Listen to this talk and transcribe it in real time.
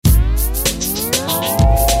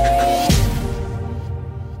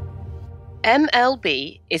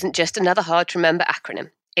MLB isn't just another hard-to-remember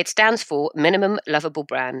acronym. It stands for Minimum Lovable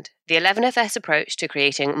Brand, the 11FS approach to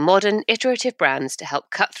creating modern, iterative brands to help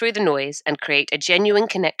cut through the noise and create a genuine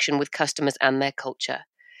connection with customers and their culture.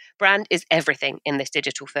 Brand is everything in this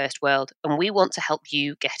digital-first world, and we want to help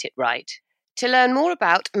you get it right. To learn more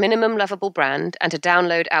about Minimum Lovable Brand and to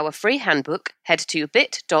download our free handbook, head to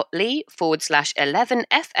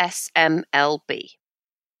bit.ly/11FSMLB.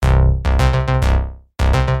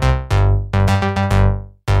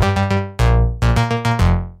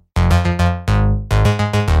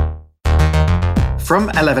 From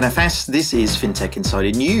 11FS, this is FinTech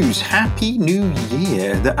Insider News. Happy New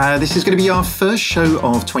Year. This is going to be our first show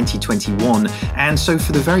of 2021, and so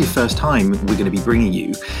for the very first time, we're going to be bringing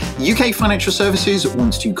you UK Financial Services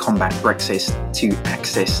wants to combat Brexit to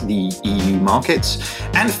access the EU markets,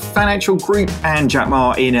 and Financial Group and Jack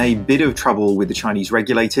Ma in a bit of trouble with the Chinese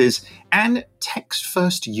regulators, and Tech's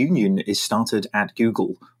first union is started at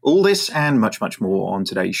Google. All this and much, much more on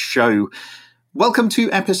today's show. Welcome to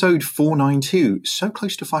episode 492, so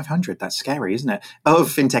close to 500, that's scary, isn't it, of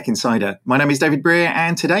FinTech Insider. My name is David Breer,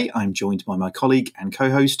 and today I'm joined by my colleague and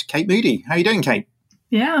co-host, Kate Moody. How are you doing, Kate?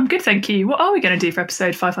 Yeah, I'm good, thank you. What are we going to do for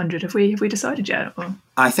episode 500? Have we decided yet? Or?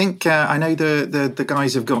 I think I know the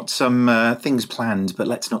guys have got some things planned, but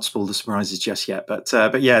let's not spoil the surprises just yet. But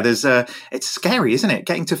yeah, it's scary, isn't it?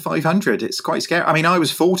 Getting to 500, it's quite scary. I mean, I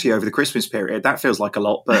was 40 over the Christmas period. That feels like a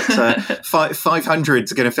lot, but 500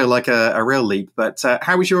 is going to feel like a real leap. But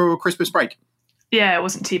how was your Christmas break? Yeah, it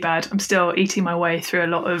wasn't too bad. I'm still eating my way through a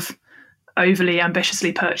lot of overly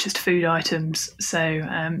ambitiously purchased food items, so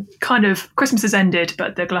kind of Christmas has ended,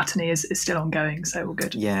 but the gluttony is still ongoing, so all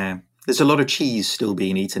good. Yeah, there's a lot of cheese still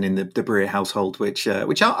being eaten in the Breer household, which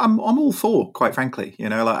I'm all for, quite frankly. You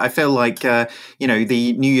know, I feel like the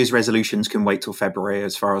New Year's resolutions can wait till February,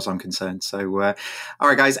 as far as I'm concerned. So, all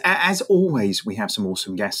right, guys. As always, we have some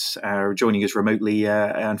awesome guests joining us remotely,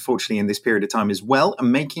 unfortunately, in this period of time as well.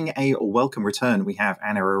 And making a welcome return, we have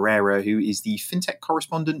Anna Herrera, who is the fintech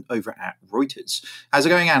correspondent over at Reuters. How's it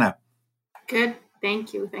going, Anna? Good,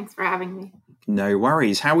 thank you. Thanks for having me. No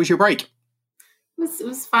worries. How was your break? It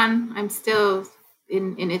was fun. I'm still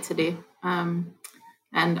in Italy. And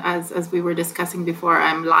as we were discussing before,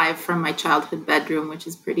 I'm live from my childhood bedroom, which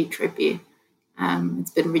is pretty trippy.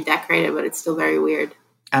 It's been redecorated, but it's still very weird.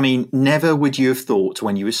 I mean, never would you have thought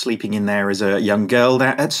when you were sleeping in there as a young girl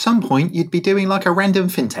that at some point you'd be doing like a random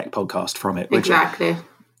fintech podcast from it. Exactly.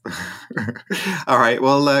 All right.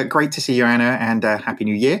 Well, great to see you, Anna, and Happy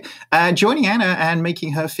New Year. Joining Anna and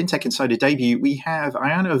making her FinTech Insider debut, we have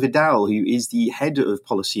Ayana Vidal, who is the Head of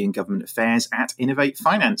Policy and Government Affairs at Innovate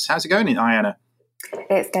Finance. How's it going, Ayana?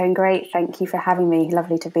 It's going great. Thank you for having me.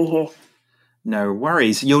 Lovely to be here. No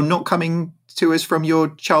worries. You're not coming to us from your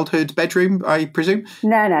childhood bedroom, I presume?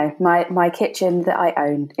 No. My kitchen that I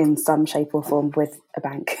own in some shape or form with a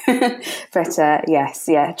bank. But yes,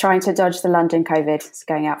 trying to dodge the London COVID. It's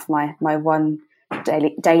going out for my one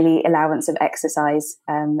daily allowance of exercise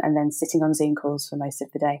and then sitting on Zoom calls for most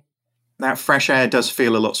of the day. That fresh air does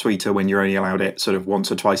feel a lot sweeter when you're only allowed it sort of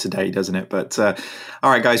once or twice a day, doesn't it? But all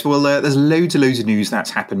right, guys. Well, there's loads of news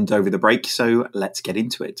that's happened over the break, so let's get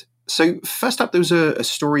into it. So first up, there was a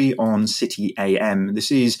story on City AM. This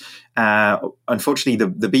is, unfortunately,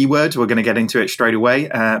 the B word. We're going to get into it straight away,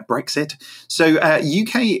 Brexit. So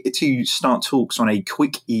UK to start talks on a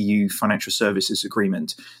quick EU financial services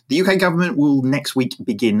agreement. The UK government will next week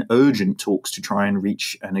begin urgent talks to try and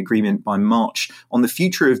reach an agreement by March on the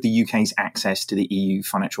future of the UK's access to the EU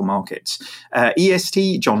financial markets.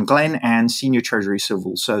 EST John Glenn and Senior Treasury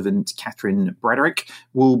Civil Servant Catherine Braderick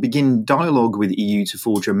will begin dialogue with EU to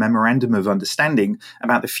forge a memorandum of understanding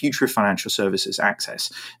about the future of financial services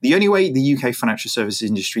access. The only way the UK financial services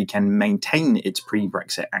industry can maintain its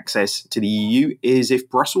pre-Brexit access to the EU is if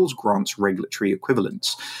Brussels grants regulatory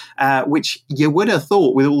equivalence, which you would have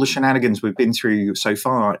thought with all the shenanigans we've been through so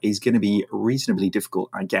far is going to be reasonably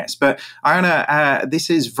difficult, I guess. But Ayana,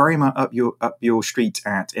 this is very much up your street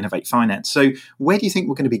at Innovate Finance. So where do you think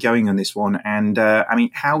we're going to be going on this one? And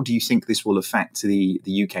how do you think this will affect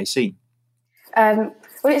the UK scene?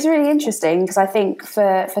 Well, it's really interesting because I think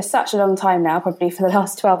for such a long time now, probably for the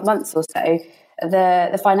last 12 months or so,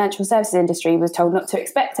 the financial services industry was told not to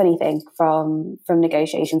expect anything from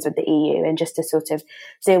negotiations with the EU, and just to sort of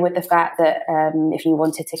deal with the fact that if you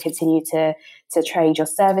wanted to continue to trade your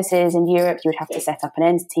services in Europe, you would have to set up an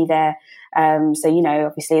entity there. So,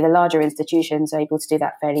 obviously the larger institutions are able to do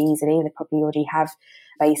that fairly easily. They probably already have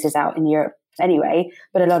bases out in Europe anyway,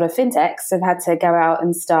 but a lot of fintechs have had to go out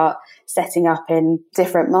and start setting up in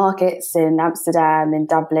different markets in Amsterdam, in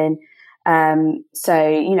Dublin. So,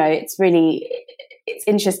 it's it's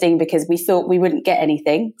interesting because we thought we wouldn't get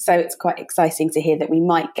anything. So it's quite exciting to hear that we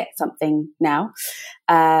might get something now.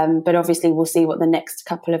 But obviously we'll see what the next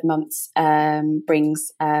couple of months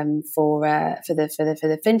brings for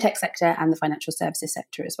the fintech sector and the financial services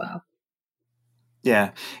sector as well.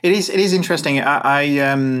 Yeah, it is interesting.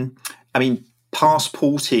 I mean,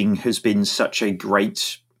 passporting has been such a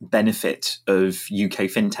great benefit of UK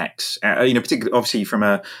fintechs, particularly obviously from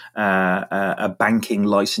a banking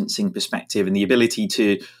licensing perspective, and the ability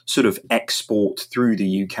to sort of export through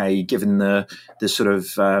the UK, given the sort of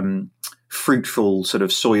fruitful sort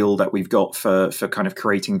of soil that we've got for kind of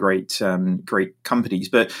creating great companies.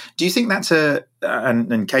 But do you think that's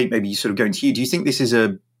and Kate, maybe sort of going to you, do you think this is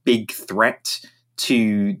a big threat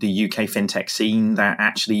to the UK fintech scene,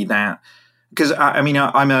 because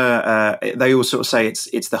they all sort of say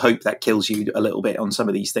it's the hope that kills you a little bit on some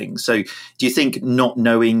of these things. So do you think not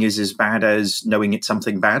knowing is as bad as knowing it's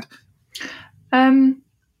something bad? Well,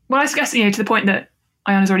 I guess, to the point that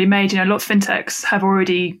Ayana's already made, a lot of fintechs have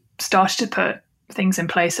already started to put things in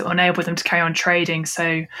place that will enable them to carry on trading.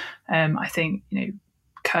 So I think,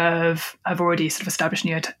 Curve have already sort of established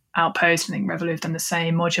new outposts. I think Revolut have done the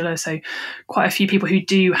same, Modular. So quite a few people who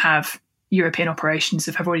do have European operations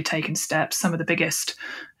have already taken steps. Some of the biggest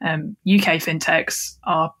UK fintechs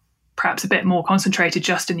are perhaps a bit more concentrated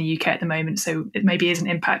just in the UK at the moment, so it maybe isn't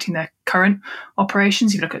impacting their current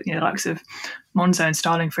operations. You look at the likes of Monzo and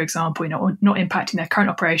Starling, for example, not impacting their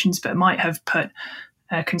current operations, but might have put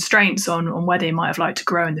constraints on where they might have liked to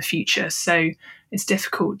grow in the future. So it's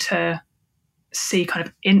difficult to see kind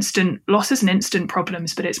of instant losses and instant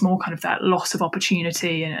problems, but it's more kind of that loss of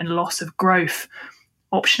opportunity and loss of growth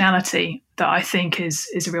optionality that I think is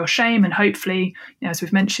a real shame. And hopefully, as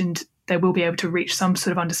we've mentioned, they will be able to reach some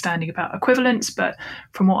sort of understanding about equivalence. But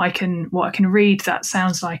from what I can read, that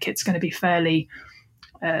sounds like it's going to be fairly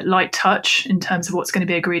light touch in terms of what's going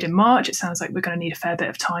to be agreed in March. It sounds like we're going to need a fair bit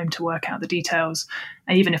of time to work out the details.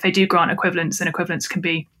 And even if they do grant equivalence, then equivalence can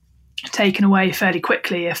be taken away fairly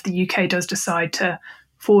quickly if the UK does decide to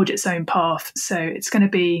forge its own path. So it's going to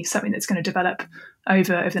be something that's going to develop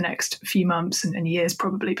over the next few months and years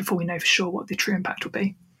probably before we know for sure what the true impact will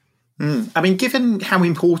be. I mean, given how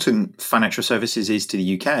important financial services is to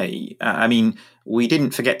the UK, we didn't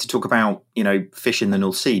forget to talk about, fish in the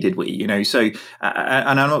North Sea, did we? So,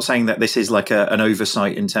 and I'm not saying that this is like an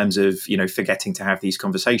oversight in terms of, forgetting to have these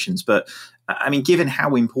conversations. But given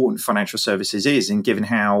how important financial services is, and given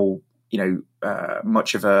how,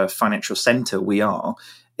 much of a financial centre we are,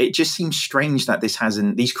 it just seems strange that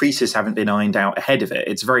these creases haven't been ironed out ahead of it.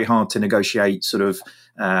 It's very hard to negotiate sort of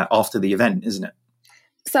after the event, isn't it?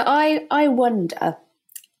 So I wonder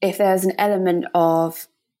if there's an element of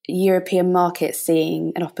European markets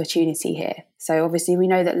seeing an opportunity here. So obviously we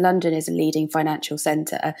know that London is a leading financial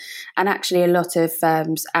centre, and actually a lot of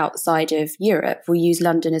firms outside of Europe will use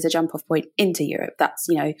London as a jump off point into Europe. That's,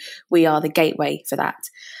 we are the gateway for that.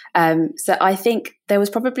 So I think there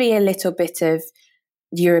was probably a little bit of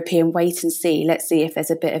European wait and see. Let's see if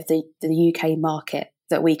there's a bit of the UK market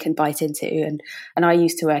that we can bite into. And I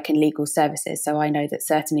used to work in legal services, so I know that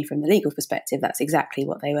certainly from the legal perspective, that's exactly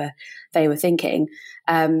what they were thinking.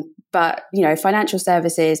 But financial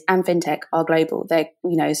services and fintech are global. They're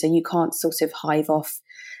so you can't sort of hive off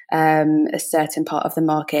a certain part of the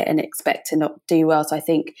market and expect to not do well. So I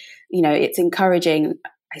think it's encouraging.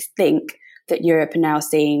 I think that Europe are now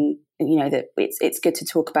seeing that it's good to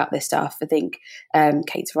talk about this stuff. I think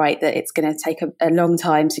Kate's right that it's going to take a long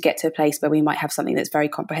time to get to a place where we might have something that's very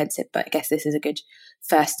comprehensive, but I guess this is a good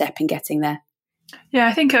first step in getting there. Yeah,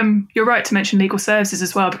 I think you're right to mention legal services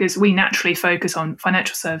as well, because we naturally focus on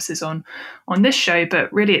financial services on this show,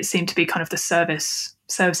 but really it seemed to be kind of the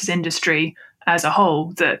services industry as a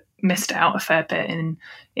whole that missed out a fair bit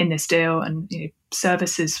in this deal. And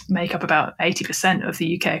services make up about 80% of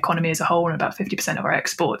the UK economy as a whole and about 50% of our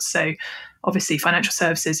exports. So obviously financial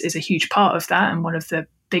services is a huge part of that and one of the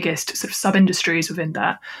biggest sort of sub-industries within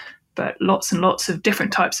that. But lots and lots of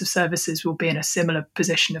different types of services will be in a similar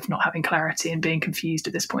position of not having clarity and being confused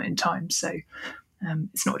at this point in time. So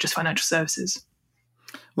it's not just financial services.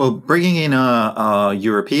 Well, bringing in our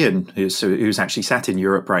European, who's actually sat in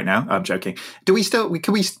Europe right now. I'm joking. Do we still? We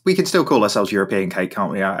can still call ourselves European, Kate,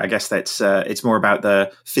 can't we? I guess that's it's more about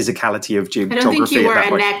the physicality of geography. I don't think you were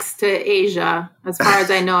annexed to Asia, as far as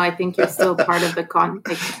I know. I think you're still part of the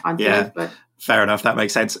continent. Yeah, but fair enough. That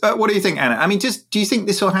makes sense. What do you think, Anna? Do you think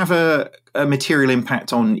this will have a material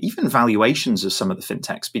impact on even valuations of some of the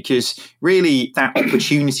fintechs? Because really, that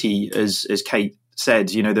opportunity, as Kate said,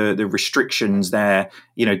 the restrictions there,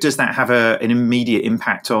 does that have an immediate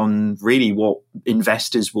impact on really what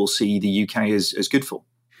investors will see the UK as good for?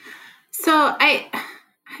 So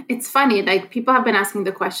it's funny, like people have been asking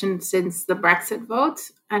the question since the Brexit vote,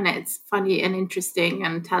 and it's funny and interesting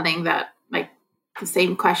and telling that like the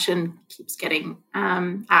same question keeps getting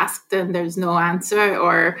asked and there's no answer,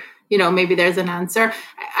 or, you know, maybe there's an answer.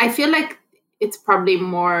 I feel like it's probably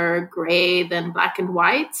more gray than black and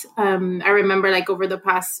white. I remember like over the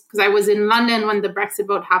past, because I was in London when the Brexit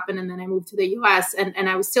vote happened and then I moved to the US, and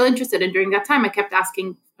I was still interested. And during that time, I kept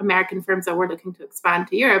asking American firms that were looking to expand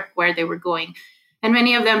to Europe where they were going. And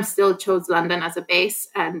many of them still chose London as a base,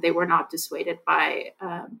 and they were not dissuaded by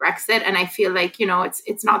Brexit. And I feel like, you know,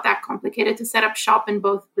 it's not that complicated to set up shop in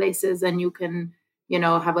both places, and you can, you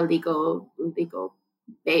know, have a legal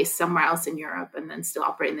base somewhere else in Europe and then still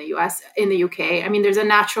operate in the US, in the UK. I mean, there's a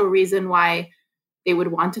natural reason why they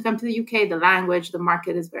would want to come to the UK. The language, the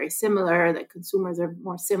market is very similar. The consumers are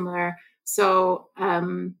more similar. So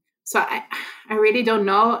I really don't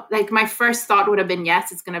know. Like my first thought would have been,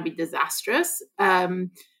 yes, it's going to be disastrous.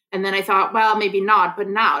 And then I thought, well, maybe not. But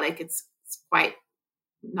now, like, it's quite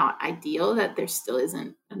not ideal that there still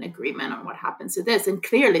isn't an agreement on what happens to this. And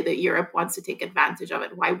clearly that Europe wants to take advantage of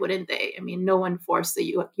it. Why wouldn't they? I mean, no one forced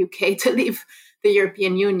the UK to leave the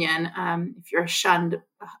European Union. If you're a shunned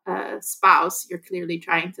spouse, you're clearly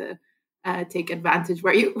trying to take advantage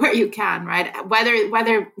where you can, right?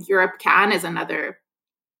 Whether Europe can is another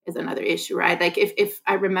issue, right? Like if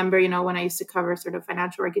I remember, you know, when I used to cover sort of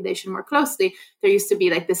financial regulation more closely, there used to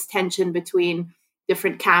be like this tension between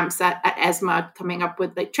different camps at ESMA coming up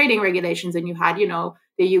with like trading regulations. And you had, you know,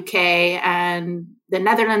 the UK and the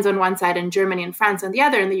Netherlands on one side and Germany and France on the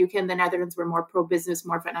other. And the UK and the Netherlands were more pro-business,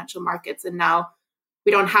 more financial markets. And now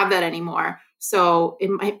we don't have that anymore. So it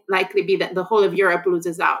might likely be that the whole of Europe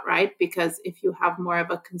loses out, right? Because if you have more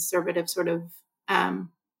of a conservative sort of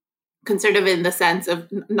conservative in the sense of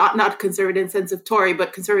not conservative in the sense of Tory,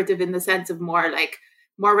 but conservative in the sense of more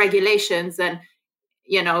regulations, then,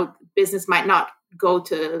 you know, business might not go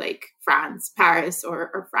to like France, Paris,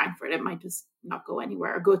 or Frankfurt. It might just not go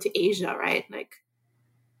anywhere, or go to Asia, right? Like,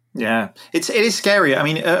 yeah, it is scary. I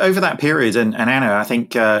mean, over that period, and Anna, I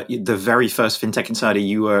think the very first FinTech Insider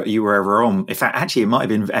you were ever on, in fact, actually, it might have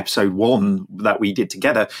been episode 1 that we did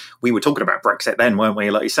together. We were talking about Brexit then, weren't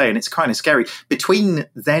we? Like you say, and it's kind of scary. Between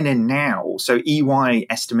then and now, so EY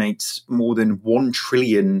estimates more than £1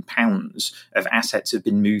 trillion of assets have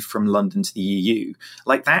been moved from London to the EU.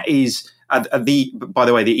 Like that is. By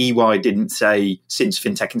the way, the EY didn't say since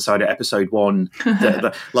FinTech Insider episode 1.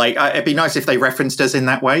 It'd be nice if they referenced us in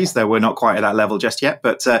that way. So we're not quite at that level just yet,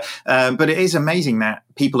 but it is amazing that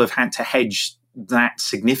people have had to hedge that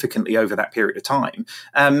significantly over that period of time.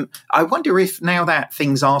 I wonder if now that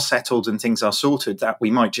things are settled and things are sorted, that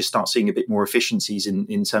we might just start seeing a bit more efficiencies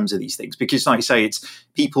in terms of these things. Because, like you say, it's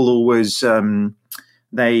people always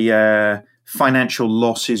financial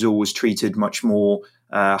loss is always treated much more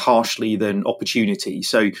harshly than opportunity.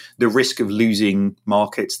 So the risk of losing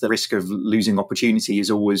markets, the risk of losing opportunity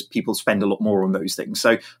is always, people spend a lot more on those things.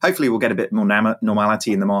 So hopefully we'll get a bit more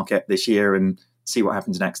normality in the market this year and see what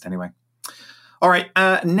happens next anyway. All right,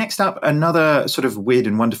 next up, another sort of weird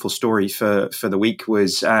and wonderful story for the week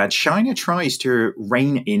was China tries to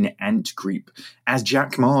rein in Ant Group as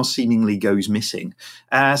Jack Ma seemingly goes missing.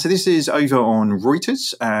 So this is over on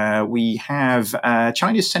Reuters. We have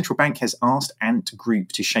China's central bank has asked Ant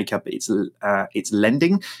Group to shake up its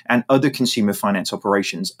lending and other consumer finance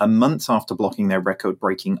operations a month after blocking their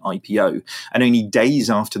record-breaking IPO, and only days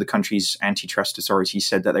after the country's antitrust authorities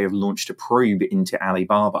said that they have launched a probe into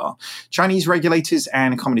Alibaba. Chinese regulators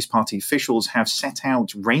and Communist Party officials have set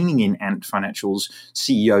out reining in Ant Financial's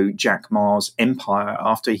CEO Jack Ma's empire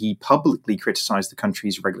after he publicly criticized the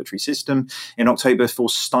country's regulatory system in October for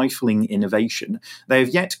stifling innovation. They have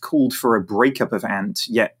yet called for a breakup of Ant,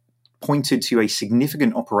 yet pointed to a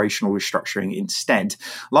significant operational restructuring instead.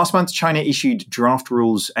 Last month, China issued draft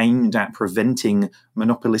rules aimed at preventing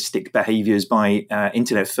monopolistic behaviors by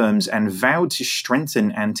internet firms and vowed to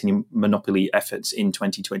strengthen anti-monopoly efforts in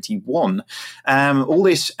 2021. All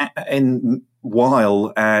this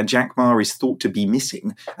while Jack Ma is thought to be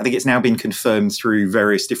missing. I think it's now been confirmed through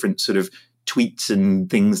various different sort of tweets and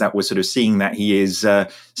things that we're sort of seeing that he is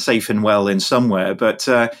safe and well in somewhere. But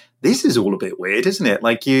this is all a bit weird, isn't it?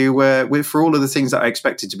 Like for all of the things that I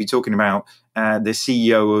expected to be talking about, the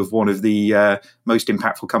CEO of one of the most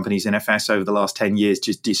impactful companies in FS over the last 10 years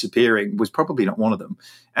just disappearing was probably not one of them.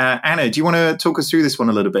 Anna, do you want to talk us through this one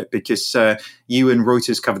a little bit? Because you and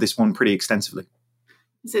Reuters covered this one pretty extensively.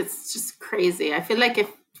 It's just crazy. I feel like if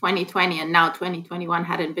 2020 and now 2021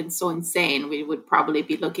 hadn't been so insane, we would probably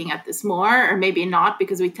be looking at this more, or maybe not,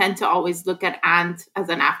 because we tend to always look at Ant as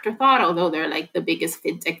an afterthought, although they're like the biggest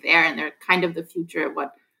fintech there and they're kind of the future of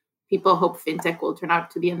what people hope fintech will turn out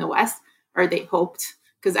to be in the West, or they hoped,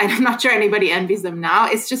 because I'm not sure anybody envies them now.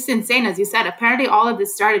 It's just insane, as you said. Apparently all of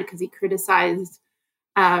this started because he criticized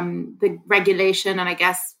the regulation and I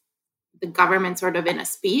guess the government sort of in a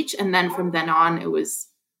speech. And then from then on, it was,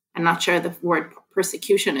 I'm not sure the word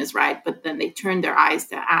persecution is right, but then they turned their eyes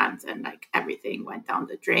to Ant and like everything went down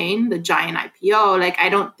the drain, the giant IPO. Like, I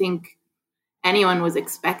don't think anyone was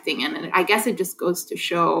expecting it. And I guess it just goes to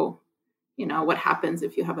show, you know, what happens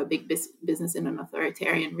if you have a big business in an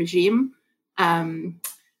authoritarian regime.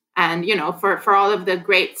 And, you know, for all of the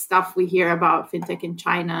great stuff we hear about fintech in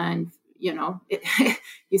China and, you know,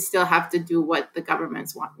 you still have to do what the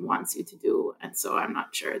government wants you to do. And so I'm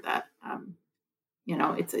not sure that, you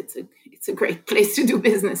know, it's a great place to do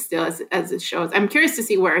business still, as it shows. I'm curious to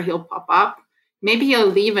see where he'll pop up. Maybe he'll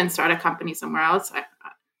leave and start a company somewhere else.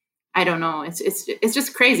 I don't know. It's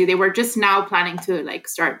just crazy. They were just now planning to like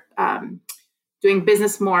start doing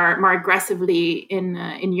business more aggressively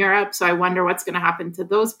in Europe. So I wonder what's going to happen to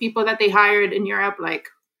those people that they hired in Europe. Like,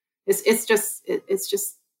 it's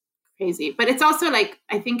just crazy. But it's also like,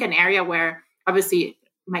 I think an area where obviously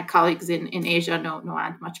my colleagues in Asia know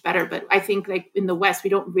Ant much better. But I think like in the West, we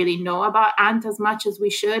don't really know about Ant as much as we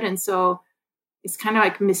should. And so it's kind of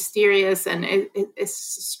like mysterious, and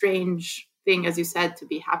it's a strange thing, as you said, to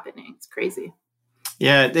be happening. It's crazy.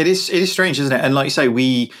 Yeah, it is strange, isn't it? And like you say,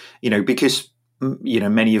 we, you know, because, you know,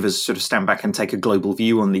 many of us sort of stand back and take a global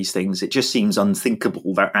view on these things. It just seems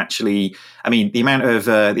unthinkable that actually, I mean, the amount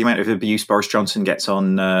of abuse Boris Johnson gets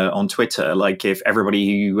on Twitter, like if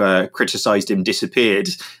everybody who criticised him disappeared,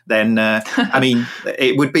 then I mean,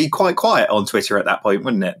 it would be quite quiet on Twitter at that point,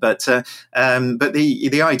 wouldn't it? But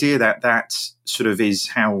the idea that sort of is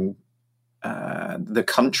how the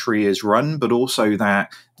country is run, but also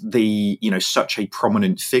that such a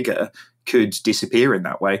prominent figure could disappear in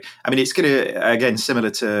that way. I mean, it's going to, again,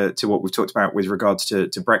 similar to what we've talked about with regards to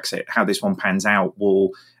Brexit, how this one pans out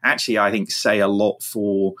will actually, I think, say a lot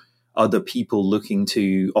for other people looking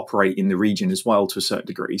to operate in the region as well to a certain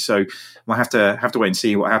degree. So we'll have to wait and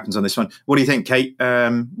see what happens on this one. What do you think, Kate?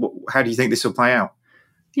 How do you think this will play out?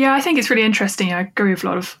 Yeah, I think it's really interesting. I agree with a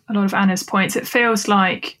lot of Anna's points. It feels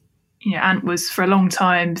like, you know, Ant was for a long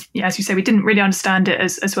time, as you say, we didn't really understand it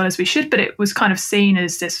as well as we should, but it was kind of seen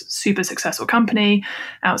as this super successful company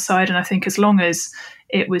outside. And I think as long as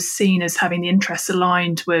it was seen as having the interests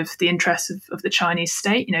aligned with the interests of the Chinese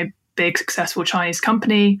state, you know, big successful Chinese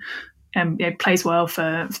company, plays well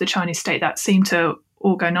for the Chinese state, that seemed to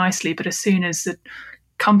all go nicely. But as soon as the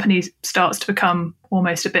company starts to become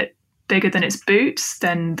almost a bit bigger than its boots,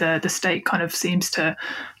 then the state kind of seems to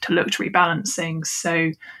look to rebalance things. So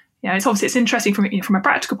yeah, it's interesting from a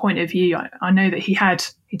practical point of view. I know that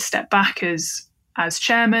he'd stepped back as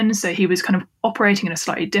chairman, so he was kind of operating in a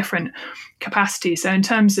slightly different capacity. So in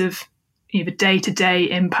terms of, you know, the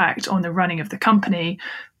day-to-day impact on the running of the company,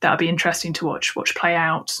 that'll be interesting to watch play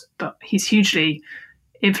out. But he's hugely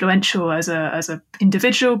influential as a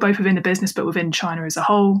individual, both within the business but within China as a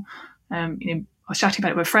whole. I was chatting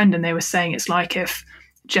about it with a friend, and they were saying it's like if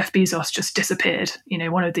Jeff Bezos just disappeared. You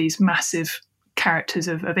know, one of these massive characters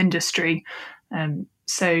of industry.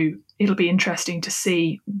 So it'll be interesting to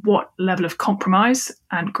see what level of compromise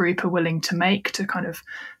Ant Group are willing to make to kind of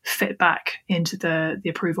fit back into the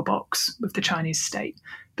approval box with the Chinese state.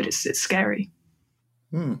 But it's scary.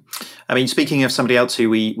 I mean, speaking of somebody else who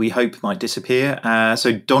we hope might disappear,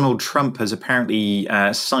 so Donald Trump has apparently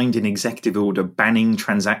signed an executive order banning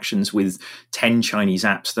transactions with 10 Chinese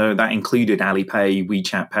apps, though that included Alipay,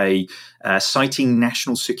 WeChat Pay, citing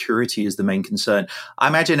national security as the main concern. I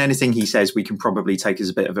imagine anything he says we can probably take as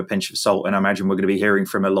a bit of a pinch of salt, and I imagine we're going to be hearing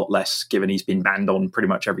from a lot less, given he's been banned on pretty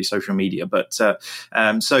much every social media. But so,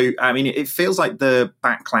 I mean, it feels like the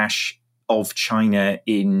backlash of China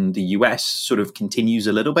in the US sort of continues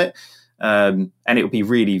a little bit. And it will be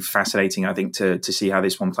really fascinating, I think, to see how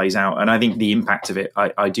this one plays out. And I think the impact of it,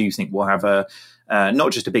 I do think will have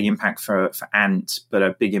not just a big impact for Ant, but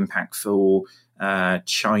a big impact for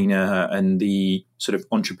China and the sort of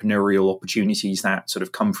entrepreneurial opportunities that sort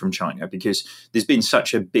of come from China, because there's been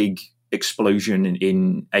such a big explosion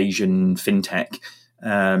in Asian fintech.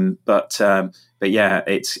 But yeah,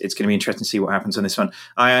 it's going to be interesting to see what happens on this one.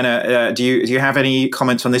 Ayana, do you have any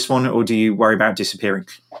comments on this one, or do you worry about disappearing?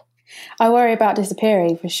 I worry about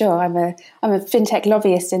disappearing for sure. I'm a fintech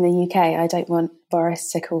lobbyist in the UK. I don't want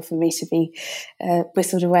Boris to call for me to be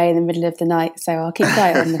whistled away in the middle of the night, so I'll keep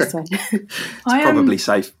quiet on this one. It's probably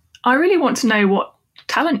safe. I really want to know what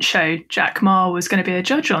talent show Jack Ma was going to be a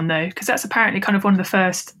judge on, though, because that's apparently kind of one of the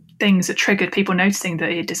first things that triggered people noticing that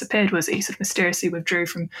he had disappeared, was that he sort of mysteriously withdrew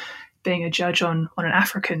from being a judge on an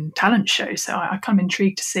African talent show. So I'm kind of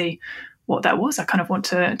intrigued to see what that was. I kind of want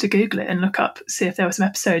to Google it and look up, see if there were some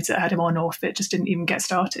episodes that had him on, or if it just didn't even get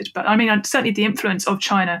started. But I mean, certainly the influence of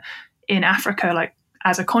China in Africa, like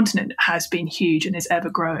as a continent, has been huge and is ever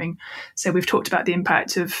growing. So we've talked about the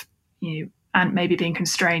impact of, and maybe being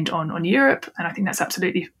constrained on Europe, and I think that's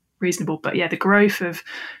absolutely reasonable. But yeah, the growth of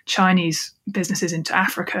Chinese businesses into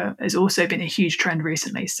Africa has also been a huge trend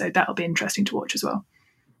recently. So that'll be interesting to watch as well.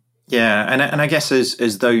 Yeah, and I guess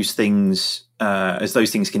as those things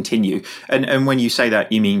continue, and when you say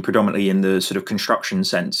that, you mean predominantly in the sort of construction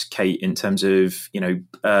sense, Kate, in terms of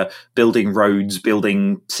building roads,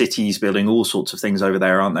 building cities, building all sorts of things over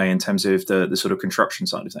there, aren't they? In terms of the sort of construction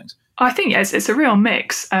side of things. I think yes, it's a real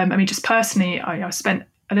mix. I mean, just personally, I spent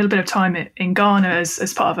a little bit of time in Ghana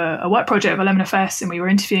as part of a work project of 11FS, and we were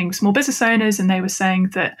interviewing small business owners, and they were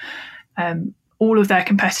saying that all of their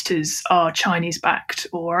competitors are Chinese-backed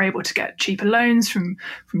or are able to get cheaper loans from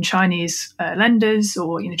Chinese lenders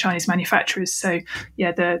or Chinese manufacturers. So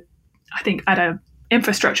yeah, I think at a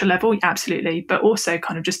infrastructure level, absolutely, but also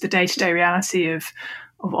kind of just the day-to-day reality of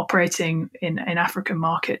operating in African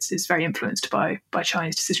markets is very influenced by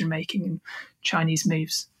Chinese decision making and Chinese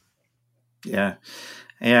moves.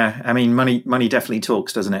 Yeah, I mean, money definitely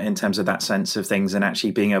talks, doesn't it, in terms of that sense of things, and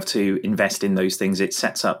actually being able to invest in those things. It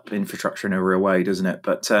sets up infrastructure in a real way, doesn't it?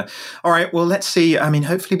 But all right, well, let's see. I mean,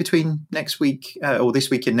 hopefully between next week or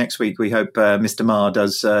this week and next week, we hope Mr. Ma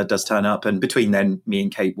does turn up, and between then, me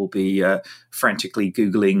and Kate will be frantically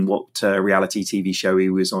Googling what reality TV show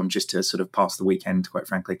he was on, just to sort of pass the weekend, quite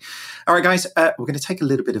frankly. All right, guys, we're going to take a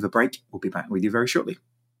little bit of a break. We'll be back with you very shortly.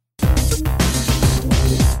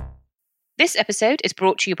 This episode is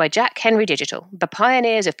brought to you by Jack Henry Digital, the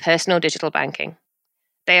pioneers of personal digital banking.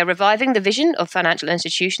 They are reviving the vision of financial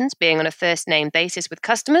institutions being on a first-name basis with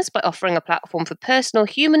customers by offering a platform for personal,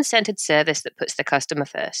 human-centered service that puts the customer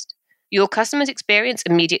first. Your customers experience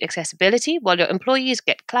immediate accessibility, while your employees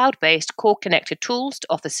get cloud-based, core-connected tools to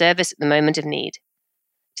offer service at the moment of need.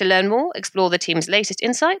 To learn more, explore the team's latest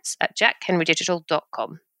insights at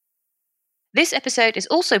jackhenrydigital.com. This episode is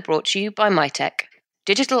also brought to you by Mitek.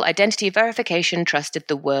 Digital identity verification trusted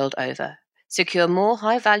the world over. Secure more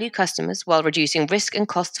high-value customers while reducing risk and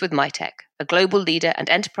costs with Mitek, a global leader and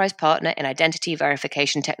enterprise partner in identity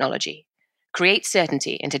verification technology. Create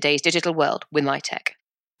certainty in today's digital world with Mitek.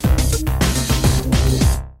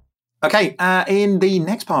 Okay, in the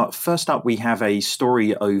next part, first up, we have a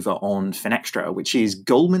story over on Finextra, which is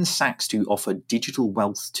Goldman Sachs to offer digital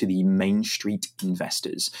wealth to the Main Street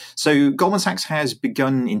investors. So Goldman Sachs has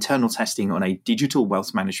begun internal testing on a digital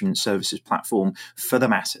wealth management services platform for the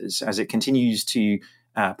masses as it continues to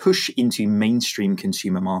push into mainstream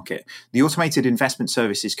consumer market. The automated investment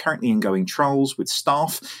service is currently undergoing trials with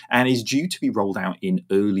staff and is due to be rolled out in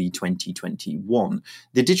early 2021.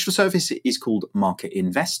 The digital service is called Market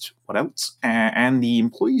Invest. What else? And the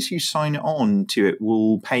employees who sign on to it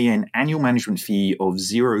will pay an annual management fee of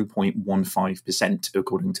 0.15%,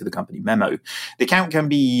 according to the company memo. The account can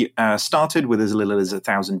be started with as little as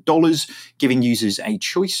 $1,000, giving users a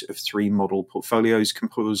choice of 3 model portfolios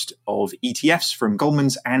composed of ETFs from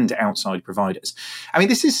Goldman's and outside providers. I mean,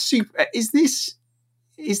 this is super. Is this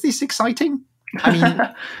exciting?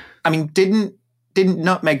 I mean, didn't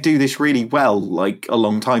Nutmeg do this really well like a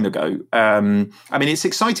long time ago? I mean, it's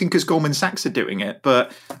exciting because Goldman Sachs are doing it,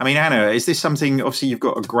 but I mean, Anna, is this something? Obviously, you've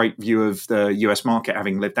got a great view of the US market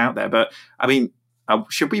having lived out there, but I mean,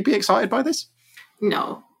 should we be excited by this?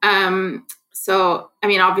 No. So, I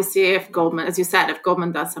mean, obviously, if Goldman, as you said, if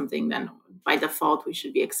Goldman does something, then by default, we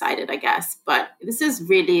should be excited, I guess. But this has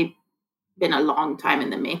really been a long time in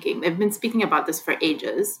the making. They've been speaking about this for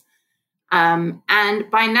ages. And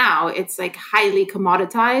by now, it's like highly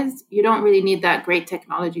commoditized. You don't really need that great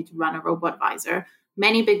technology to run a robo-advisor.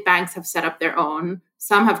 Many big banks have set up their own.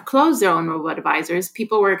 Some have closed their own robo-advisors.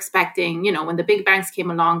 People were expecting, when the big banks came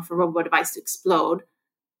along for robo-advice to explode.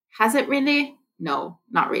 Has it really? No,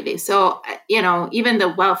 not really. So, even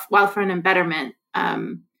the welfare and betterment,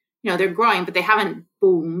 they're growing, but they haven't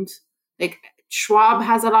boomed. Like Schwab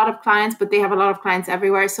has a lot of clients, but they have a lot of clients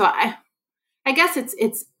everywhere. So I guess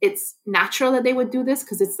it's natural that they would do this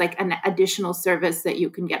because it's like an additional service that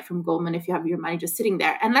you can get from Goldman if you have your money just sitting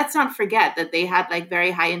there. And let's not forget that they had like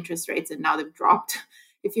very high interest rates and now they've dropped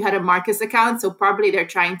if you had a Marcus account. So probably they're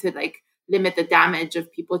trying to like limit the damage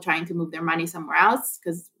of people trying to move their money somewhere else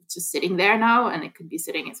because it's just sitting there now and it could be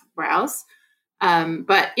sitting somewhere else.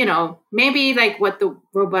 But, maybe like what the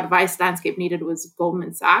robo-advice landscape needed was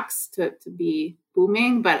Goldman Sachs to be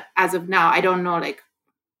booming. But as of now, I don't know, like,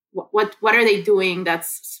 what are they doing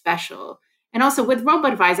that's special? And also with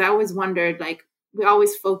robo-advice, I always wondered, like, we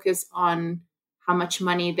always focus on how much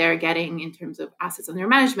money they're getting in terms of assets under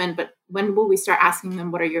management, but when will we start asking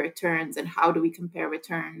them, what are your returns and how do we compare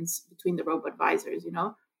returns between the robo-advisors,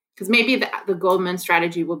 because maybe the Goldman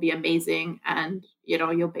strategy will be amazing and,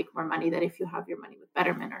 you'll make more money than if you have your money with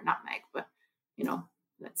Betterment or Nutmeg, but,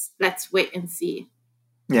 let's wait and see.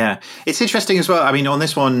 Yeah, it's interesting as well. I mean, on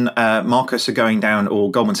this one, Marcus are going down, or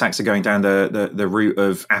Goldman Sachs are going down the route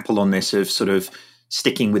of Apple on this, of sort of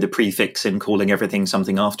sticking with a prefix and calling everything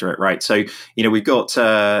something after it, right? So, we've got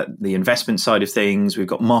the investment side of things. We've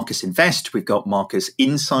got Marcus Invest. We've got Marcus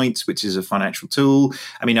Insights, which is a financial tool.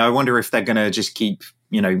 I mean, I wonder if they're going to just keep,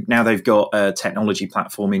 now they've got a technology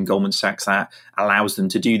platform in Goldman Sachs that allows them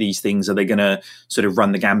to do these things. Are they going to sort of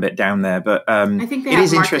run the gambit down there? But I think they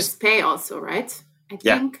have Marcus Pay also, right?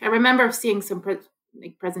 I remember seeing some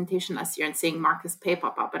presentation last year and seeing Marcus Pay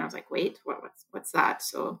pop up, and I was like, wait, what's that?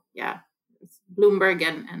 So yeah, it's Bloomberg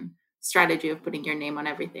and strategy of putting your name on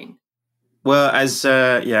everything. Well, it's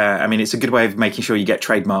a good way of making sure you get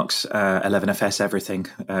trademarks. 11FS everything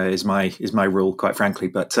is my rule, quite frankly.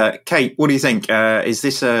 But Kate, what do you think? Is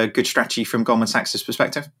this a good strategy from Goldman Sachs'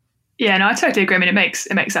 perspective? Yeah, no, I totally agree. I mean, it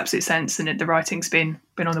makes absolute sense, and the writing's been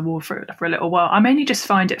on the wall for a little while. I mainly just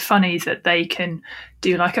find it funny that they can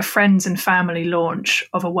do like a friends and family launch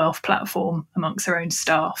of a wealth platform amongst their own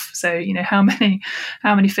staff. So, how many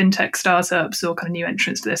fintech startups or kind of new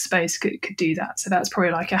entrants to this space could do that? So that's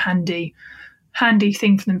probably like a handy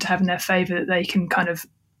thing for them to have in their favour, that they can kind of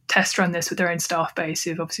test run this with their own staff base,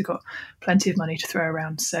 who've obviously got plenty of money to throw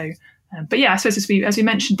around. So, but yeah, I suppose as we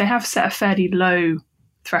mentioned, they have set a fairly low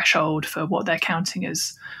threshold for what they're counting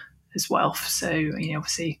as wealth. So,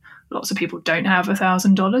 obviously lots of people don't have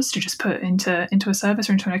 $1,000 to just put into a service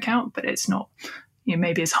or into an account, but it's not,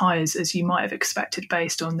 maybe as high as you might have expected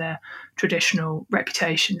based on their traditional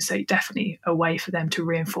reputation. So definitely a way for them to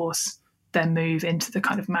reinforce their move into the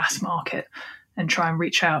kind of mass market and try and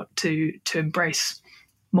reach out to embrace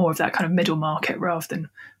more of that kind of middle market rather than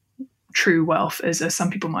true wealth as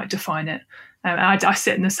some people might define it. I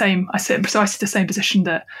sit in precisely the same position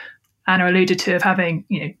that Anna alluded to, of having,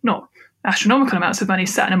 not astronomical amounts of money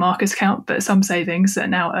sat in a Marcus account, but some savings that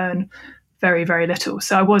now earn very, very little.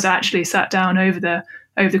 So I was actually sat down over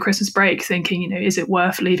the Christmas break thinking, is it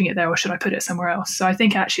worth leaving it there or should I put it somewhere else? So I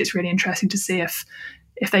think actually it's really interesting to see if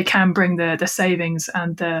they can bring the savings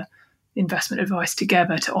and the investment advice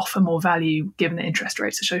together to offer more value, given that interest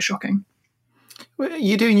rates are so shocking. Well,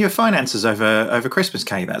 you're doing your finances over Christmas,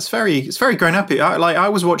 Kate. It's very grown up. I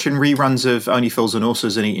was watching reruns of Only Fools and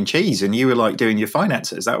Horses and Eating Cheese, and you were like doing your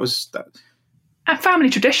finances. That was a family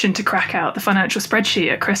tradition to crack out the financial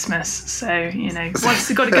spreadsheet at Christmas. So once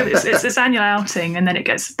you've got to go, it's annual outing, and then it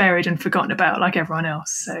gets buried and forgotten about like everyone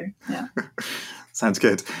else. So yeah. Sounds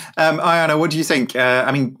good. Ayana, what do you think?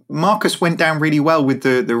 I mean, Marcus went down really well with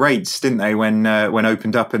the rates, didn't they, when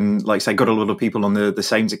opened up and, like say, got a lot of people on the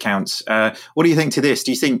savings accounts. What do you think to this?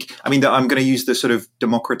 Do you think, I mean, I'm going to use the sort of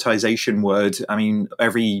democratization word. I mean,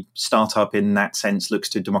 every startup in that sense looks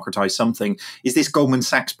to democratize something. Is this Goldman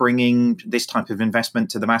Sachs bringing this type of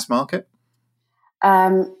investment to the mass market?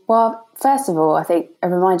 Well, first of all, I think a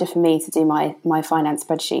reminder for me to do my finance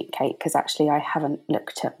spreadsheet, Kate, because actually I haven't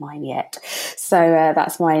looked at mine yet. So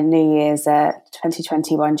that's my New Year's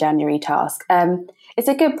 2021 January task. It's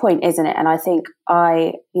a good point, isn't it? And I think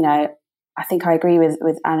I agree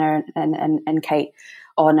with Anna and Kate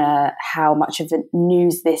on how much of the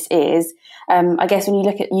news this is. I guess when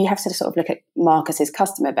you have to sort of look at Marcus's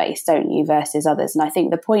customer base, don't you, versus others. And I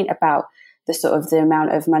think the point about the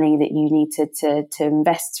amount of money that you need to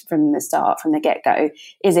invest from the start, from the get-go,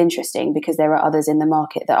 is interesting, because there are others in the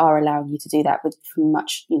market that are allowing you to do that with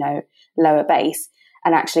much, lower base.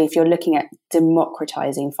 And actually, if you're looking at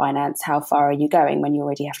democratizing finance, how far are you going when you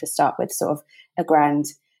already have to start with sort of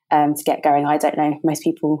 $1,000 to get going? I don't know, most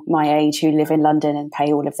people my age who live in London and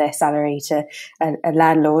pay all of their salary to a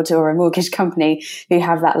landlord or a mortgage company who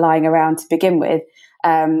have that lying around to begin with.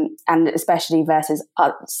 And especially versus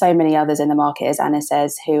so many others in the market, as Anna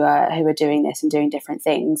says, who are doing this and doing different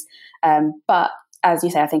things. But as you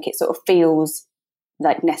say, I think it sort of feels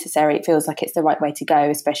like necessary. It feels like it's the right way to go,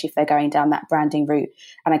 especially if they're going down that branding route.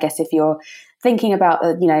 And I guess if you're thinking about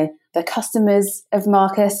the customers of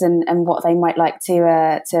Marcus and what they might like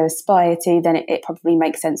to aspire to, then it probably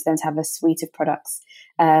makes sense for them to have a suite of products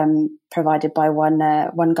provided by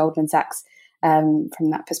one Goldman Sachs.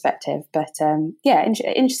 From that perspective, but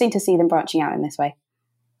interesting to see them branching out in this way.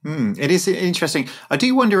 It is interesting. I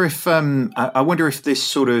do wonder if if this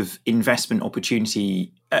sort of investment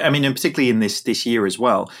opportunity, I mean, and particularly in this year as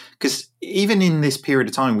well, because even in this period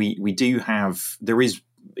of time, we do have, there is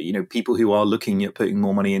people who are looking at putting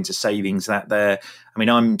more money into savings,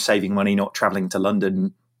 I'm saving money, not traveling to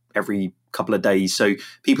London every couple of days. So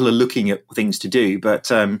people are looking at things to do.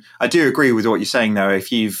 But I do agree with what you're saying, though.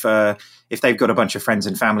 If they've got a bunch of friends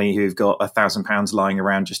and family who've got £1,000 lying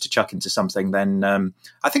around just to chuck into something, then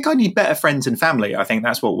I think I need better friends and family. I think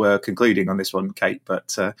that's what we're concluding on this one, Kate.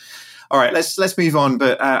 But all right, let's move on.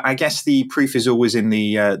 But I guess the proof is always in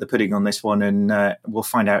the pudding on this one, and we'll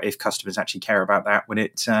find out if customers actually care about that when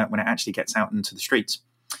it actually gets out into the streets.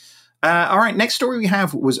 All right, next story we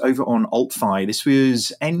have was over on AltFi. This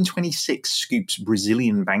was N26 scoops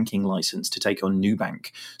Brazilian banking license to take on Nubank.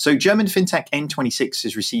 So German fintech N26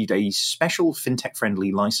 has received a special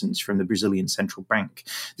fintech-friendly license from the Brazilian central bank.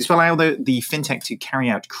 This will allow the fintech to carry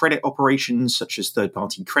out credit operations such as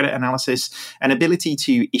third-party credit analysis and ability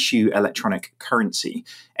to issue electronic currency.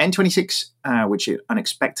 N26, which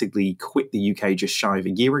unexpectedly quit the UK just shy of a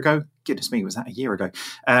year ago. Goodness me, was that a year ago?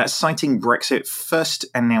 Citing Brexit, first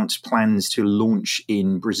announced plans to launch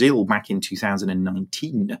in Brazil back in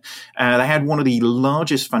 2019. They had one of the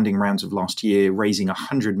largest funding rounds of last year, raising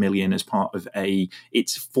 100 million as part of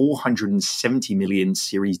its 470 million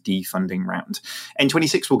Series D funding round.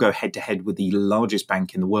 N26 will go head-to-head with the largest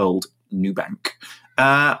bank in the world, Nubank.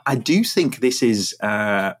 I do think this is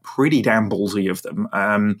pretty damn ballsy of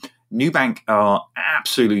them. Nubank are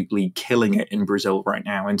absolutely killing it in Brazil right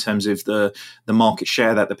now in terms of the market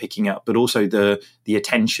share that they're picking up, but also the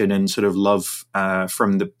attention and sort of love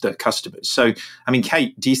from the customers. So, I mean,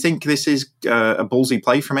 Kate, do you think this is a ballsy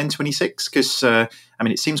play from N26? Because,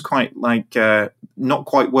 it seems quite like not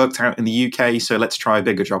quite worked out in the UK, so let's try a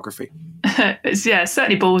bigger geography. It's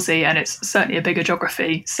certainly ballsy, and it's certainly a bigger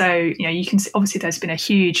geography. So, you can see, obviously there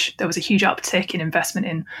was a huge uptick in investment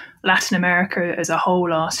in Latin America as a whole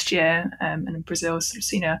last year, and Brazil's sort of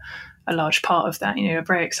seen a large part of that. A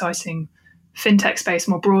very exciting fintech space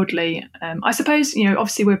more broadly. I suppose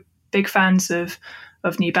obviously we're big fans of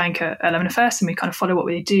Nubank at 11FS, and we kind of follow what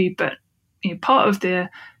they do. But part of the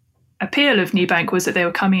appeal of Nubank was that they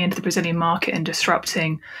were coming into the Brazilian market and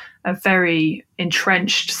disrupting a very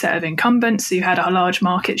entrenched set of incumbents who had a large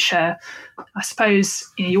market share. I suppose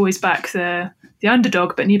you always back the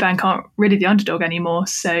underdog, but Nubank aren't really the underdog anymore.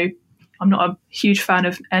 So I'm not a huge fan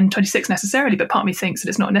of N26 necessarily, but part of me thinks that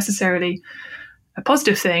it's not necessarily a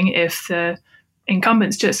positive thing if the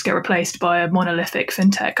incumbents just get replaced by a monolithic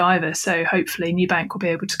fintech either. So hopefully Nubank will be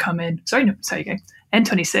able to come in. Sorry, you go.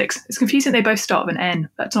 N26. It's confusing. They both start with an N.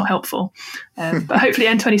 That's not helpful. But hopefully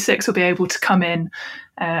N26 will be able to come in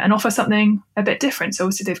and offer something a bit different. So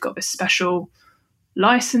obviously they've got this special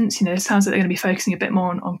license. It sounds like they're going to be focusing a bit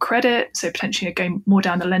more on credit. So potentially going more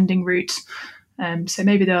down the lending route. So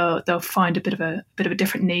maybe they'll find a bit of a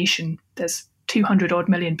different niche. And there's 200 odd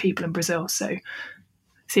million people in Brazil. So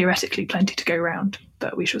theoretically plenty to go around,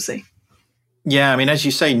 but we shall see. Yeah, as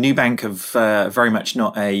you say, Nubank have very much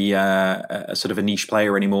not a sort of a niche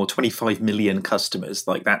player anymore. 25 million customers,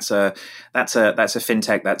 like that's a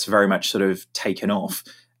fintech that's very much sort of taken off.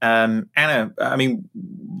 Anna,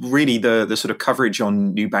 really the sort of coverage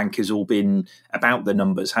on Nubank has all been about the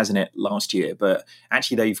numbers, hasn't it, last year? But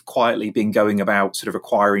actually they've quietly been going about sort of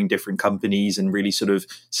acquiring different companies and really sort of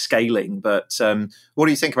scaling. But what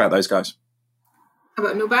do you think about those guys?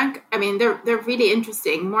 About Nubank? They're really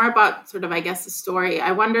interesting. More about sort of, I guess, the story.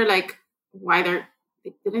 I wonder why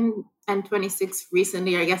they didn't N26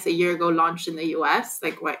 recently, or I guess a year ago, launched in the US.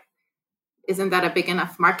 What isn't that a big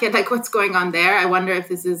enough market? What's going on there? I wonder if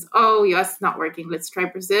this is, US is not working, let's try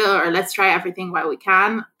Brazil, or let's try everything while we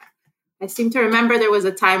can. I seem to remember there was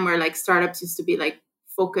a time where startups used to be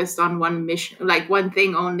focused on one mission, one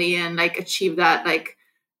thing only, and achieve that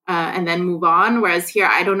and then move on. Whereas here,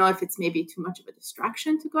 I don't know if it's maybe too much of a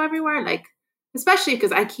distraction to go everywhere. Especially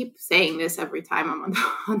because I keep saying this every time I'm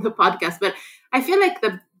on the podcast, but I feel like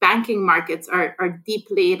the banking markets are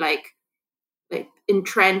deeply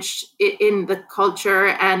entrenched in the culture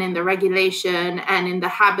and in the regulation and in the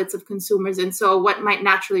habits of consumers. And so what might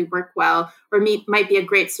naturally work well or might be a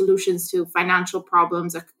great solutions to financial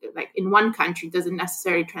problems in one country doesn't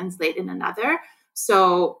necessarily translate in another.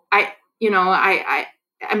 So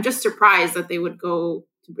I'm just surprised that they would go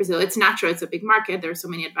to Brazil. It's natural. It's a big market. There are so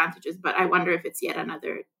many advantages, but I wonder if it's yet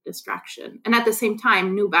another distraction. And at the same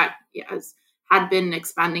time, Nubank had been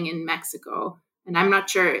expanding in Mexico, and I'm not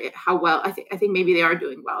sure how well. I think maybe they are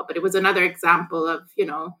doing well, but it was another example of,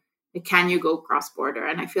 can you go cross-border?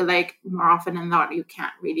 And I feel like more often than not, you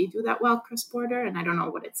can't really do that well cross-border. And I don't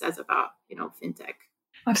know what it says about, fintech.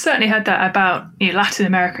 I've certainly heard that about Latin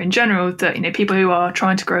America in general, that people who are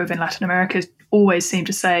trying to grow within Latin America always seem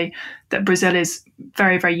to say that Brazil is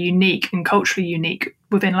very, very unique and culturally unique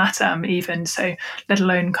within LATAM even. So let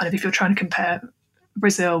alone kind of if you're trying to compare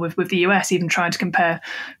Brazil with the US, even trying to compare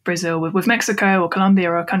Brazil with Mexico or Colombia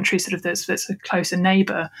or a country sort of that's a closer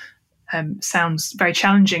neighbour, sounds very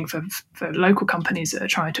challenging for local companies that are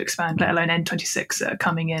trying to expand, let alone N26 that are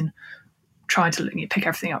coming in, trying to pick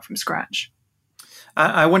everything up from scratch.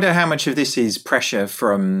 I wonder how much of this is pressure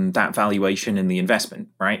from that valuation in the investment,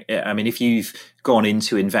 right? I mean, if you've gone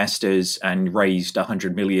into investors and raised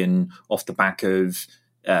 100 million off the back of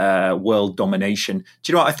world domination.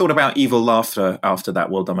 Do you know what? I thought about evil laughter after that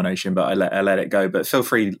world domination, but I let it go. But feel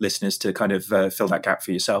free, listeners, to kind of fill that gap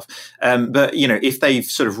for yourself. But, if they've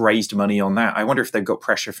sort of raised money on that, I wonder if they've got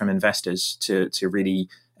pressure from investors to really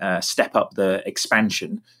step up the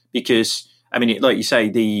expansion. Because, I mean, like you say,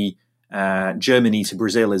 the Germany to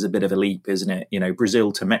Brazil is a bit of a leap, isn't it?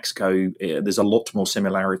 Brazil to Mexico, there's a lot more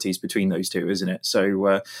similarities between those two, isn't it?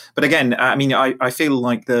 So, but again, I mean, I feel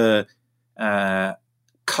like the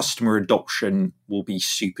customer adoption will be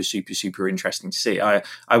super, super, super interesting to see. I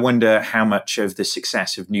wonder how much of the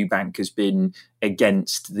success of Nubank has been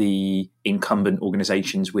against the incumbent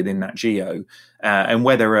organizations within that geo, and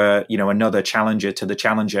whether another challenger to the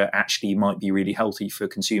challenger actually might be really healthy for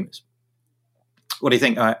consumers. What do you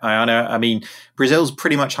think, Ayana? I mean, Brazil's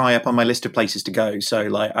pretty much high up on my list of places to go.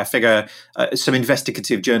 So, I figure some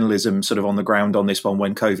investigative journalism sort of on the ground on this one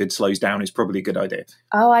when COVID slows down is probably a good idea.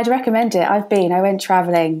 Oh, I'd recommend it. I went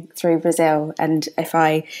travelling through Brazil, and if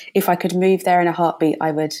I could move there in a heartbeat,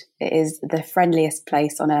 I would. It is the friendliest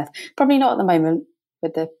place on earth. Probably not at the moment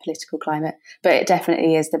with the political climate, but it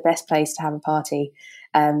definitely is the best place to have a party.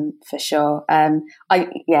 For sure.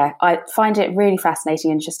 I find it really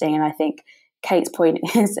fascinating, interesting, and I think Kate's point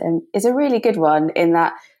is a really good one, in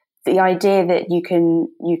that the idea that you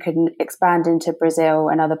can expand into Brazil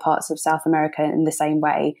and other parts of South America in the same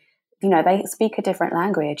way. They speak a different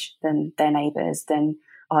language than their neighbours, than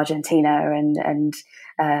Argentina and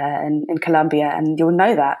Colombia, and you'll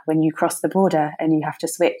know that when you cross the border and you have to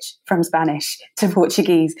switch from Spanish to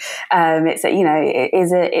Portuguese. There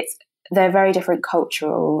are very different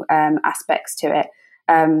cultural aspects to it,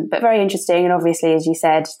 but very interesting. And obviously, as you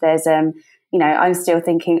said, there's I'm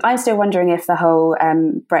still wondering if the whole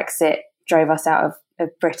Brexit drove us out of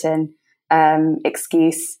Britain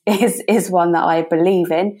excuse is one that I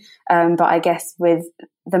believe in. But I guess with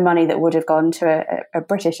the money that would have gone to a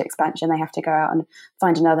British expansion, they have to go out and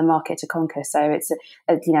find another market to conquer. So it's,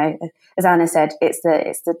 as Anna said, it's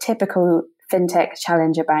the typical fintech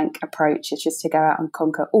challenger bank approach. It's just to go out and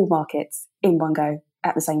conquer all markets in one go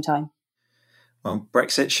at the same time. Well,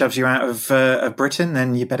 Brexit shoves you out of Britain,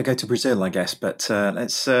 then you better go to Brazil, I guess. But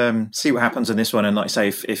let's see what happens on this one. And like I say,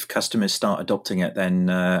 if customers start adopting it, then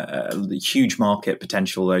the huge market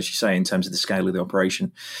potential, as you say, in terms of the scale of the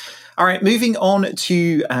operation. All right, moving on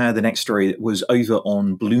to the next story that was over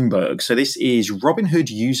on Bloomberg. So this is Robinhood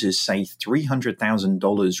users say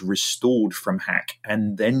 $300,000 restored from hack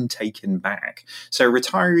and then taken back. So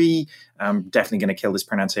retiree, I'm definitely going to kill this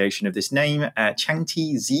pronunciation of this name,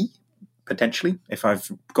 Changti Z. Potentially, if I've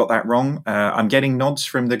got that wrong. I'm getting nods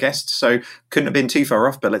from the guests, so couldn't have been too far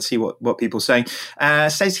off, but let's see what people say.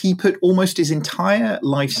 Says he put almost his entire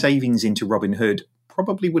life savings into Robinhood.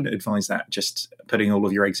 Probably wouldn't advise that, just putting all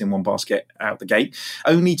of your eggs in one basket out the gate,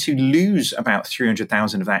 only to lose about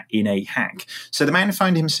 300,000 of that in a hack. So the man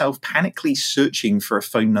found himself panically searching for a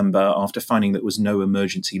phone number after finding there was no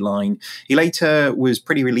emergency line. He later was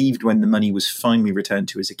pretty relieved when the money was finally returned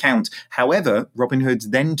to his account. However,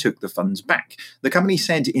 Robinhood then took the funds back. The company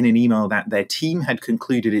said in an email that their team had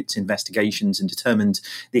concluded its investigations and determined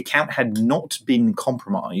the account had not been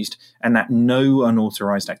compromised and that no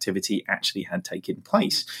unauthorized activity actually had taken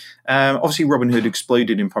place. Obviously, Robinhood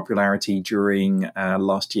exploded in popularity during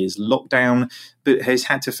last year's lockdown, but has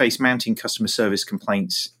had to face mounting customer service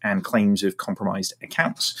complaints and claims of compromised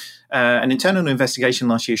accounts. An internal investigation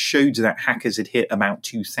last year showed that hackers had hit about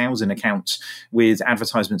 2,000 accounts, with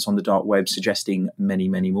advertisements on the dark web suggesting many,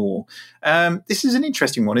 many more. This is an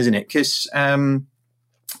interesting one, isn't it? Because,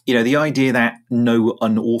 the idea that no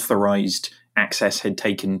unauthorized access had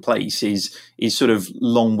taken place is sort of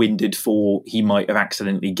long-winded for he might have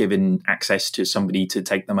accidentally given access to somebody to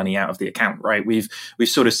take the money out of the account, right? We've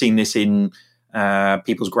sort of seen this in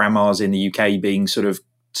people's grandmas in the UK being sort of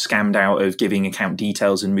scammed out of giving account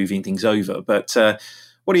details and moving things over. But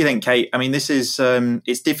what do you think, Kate? I mean, this is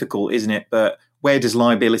it's difficult, isn't it? But where does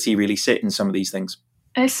liability really sit in some of these things?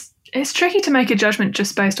 It's tricky to make a judgment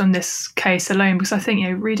just based on this case alone, because I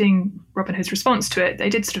think, reading Robinhood's response to it, they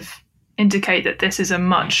did sort of indicate that this is a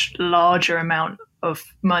much larger amount of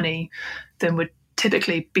money than would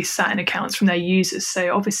typically be sat in accounts from their users.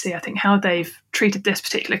 So obviously, I think how they've treated this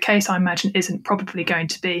particular case, I imagine, isn't probably going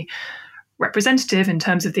to be representative in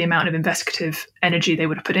terms of the amount of investigative energy they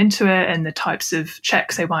would have put into it and the types of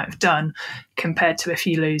checks they might have done, compared to if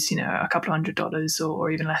you lose, a couple $100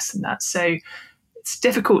 or even less than that. So it's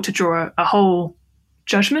difficult to draw a whole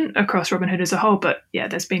judgment across Robinhood as a whole. But yeah,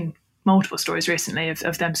 there's been multiple stories recently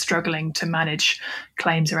of them struggling to manage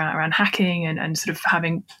claims around hacking and sort of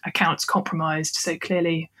having accounts compromised. So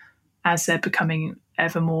clearly, as they're becoming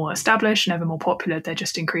ever more established and ever more popular, they're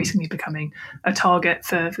just increasingly becoming a target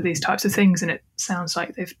for these types of things. And it sounds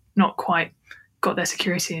like they've not quite got their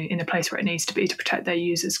security in a place where it needs to be to protect their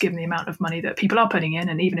users, given the amount of money that people are putting in.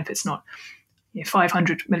 And even if it's not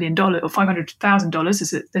 $500 million or $500,000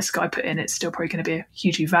 as this guy put in, it's still probably going to be a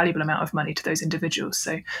hugely valuable amount of money to those individuals.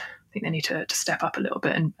 So I think they need to step up a little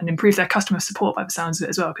bit and improve their customer support by the sounds of it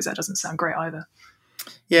as well, because that doesn't sound great either.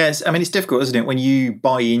 Yes, I mean, it's difficult, isn't it? When you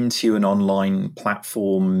buy into an online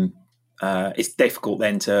platform, it's difficult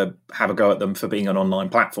then to have a go at them for being an online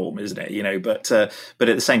platform, isn't it? But at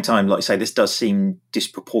the same time, like I say, this does seem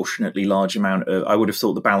disproportionately large amount of. I would have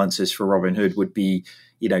thought the balances for Robinhood would be,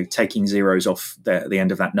 taking zeros off the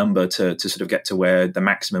end of that number to sort of get to where the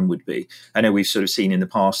maximum would be. I know we've sort of seen in the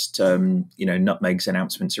past, Nutmeg's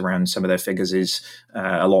announcements around some of their figures is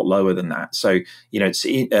a lot lower than that. So, it's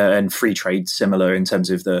and Free Trade similar in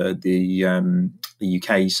terms of the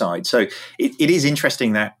UK side. So it is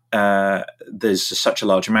interesting that there's such a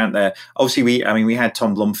large amount there. Obviously, we had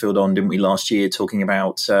Tom Blomfield on, didn't we, last year, talking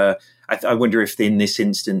about. I wonder if in this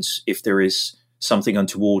instance, if there is something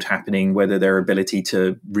untoward happening, whether their ability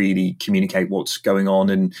to really communicate what's going on,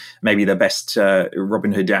 and maybe the best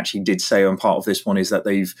Robinhood actually did say on part of this one is that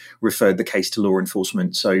they've referred the case to law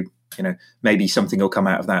enforcement. So maybe something will come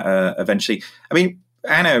out of that eventually. I mean,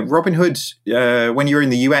 Anna, Robinhood, when you were in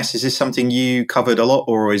the US, is this something you covered a lot,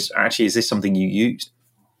 or is this something you used?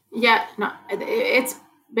 Yeah, no, it's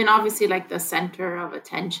been obviously like the center of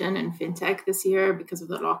attention in fintech this year because of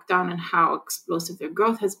the lockdown and how explosive their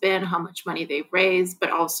growth has been, how much money they've raised, but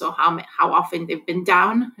also how often they've been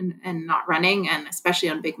down and not running, and especially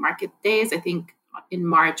on big market days. I think in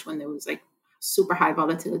March, when there was like super high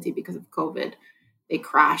volatility because of COVID, they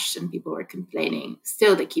crashed and people were complaining.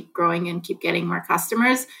 Still, they keep growing and keep getting more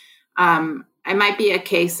customers. It might be a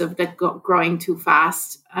case of that growing too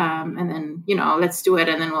fast, and then, let's do it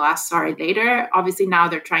and then we'll ask sorry later. Obviously, now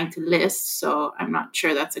they're trying to list, so I'm not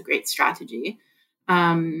sure that's a great strategy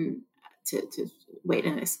to wait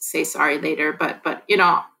and say sorry later. But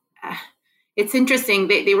it's interesting.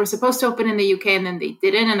 They were supposed to open in the UK and then they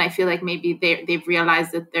didn't, and I feel like maybe they've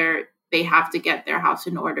realized that they have to get their house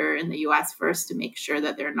in order in the US first to make sure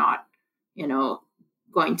that they're not,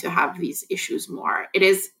 going to have these issues more. It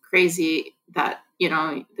is crazy that,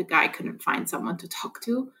 the guy couldn't find someone to talk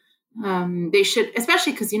to. They should,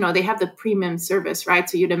 especially because, they have the premium service, right?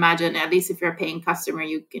 So you'd imagine, at least if you're a paying customer,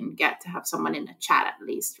 you can get to have someone in a chat at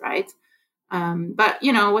least, right? But,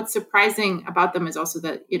 what's surprising about them is also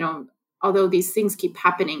that, although these things keep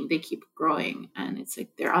happening, they keep growing, and it's like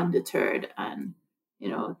they're undeterred, and,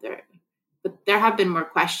 but there have been more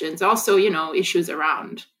questions. Also, issues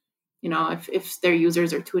around, if their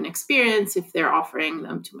users are too inexperienced, if they're offering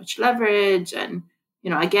them too much leverage, and,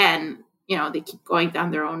 again, they keep going down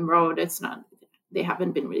their own road. They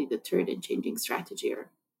haven't been really deterred in changing strategy.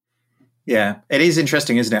 Yeah, it is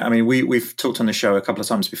interesting, isn't it? I mean, we've talked on the show a couple of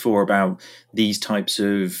times before about these types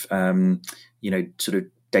of, sort of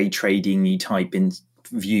day trading type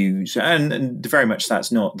views, and very much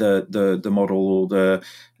that's not the model or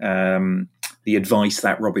the advice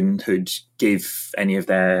that Robinhood give any of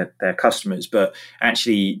their customers. But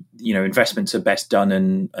actually, investments are best done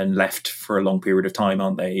and left for a long period of time,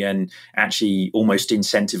 aren't they? And actually almost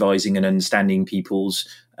incentivizing and understanding people's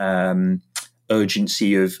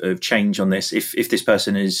urgency of change on this. If this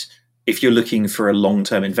person if you're looking for a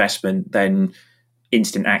long-term investment, then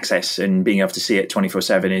instant access and being able to see it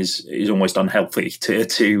 24/7 is almost unhealthy to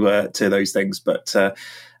those things. But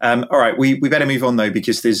all right, we better move on though,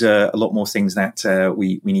 because there's a lot more things that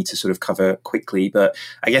we need to sort of cover quickly. But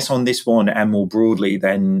I guess on this one and more broadly,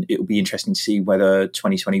 then it will be interesting to see whether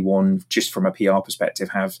 2021, just from a PR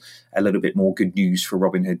perspective, have a little bit more good news for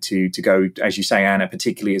Robinhood to go. As you say, Anna,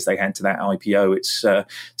 particularly as they head to that IPO, it's going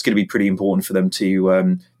to be pretty important for them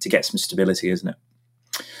to get some stability, isn't it?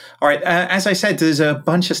 All right, as I said, there's a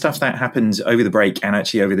bunch of stuff that happens over the break and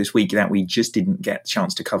actually over this week that we just didn't get a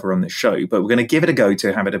chance to cover on this show, but we're going to give it a go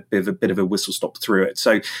to have it a bit of a whistle stop through it.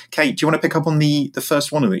 So, Kate, do you want to pick up on the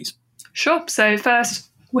first one of these? Sure. So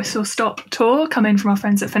first, whistle-stop tour coming from our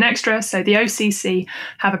friends at Finextra. So the OCC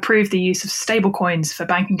have approved the use of stablecoins for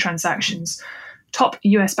banking transactions. Top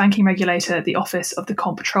US banking regulator, the Office of the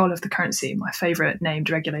Comptroller of the Currency, my favourite named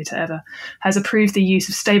regulator ever, has approved the use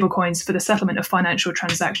of stablecoins for the settlement of financial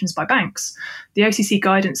transactions by banks. The OCC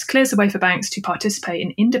guidance clears the way for banks to participate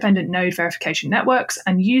in independent node verification networks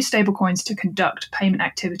and use stablecoins to conduct payment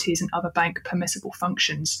activities and other bank permissible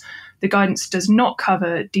functions. The guidance does not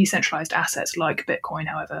cover decentralised assets like Bitcoin,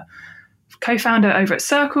 however. Co-founder over at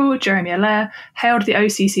Circle, Jeremy Allaire, hailed the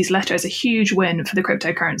OCC's letter as a huge win for the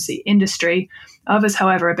cryptocurrency industry. Others,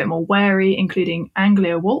 however, are a bit more wary, including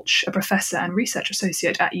Anglia Walsh, a professor and research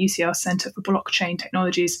associate at UCL's Centre for Blockchain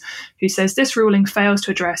Technologies, who says this ruling fails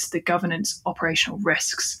to address the governance operational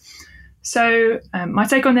risks. So my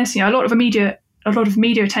take on this, a lot of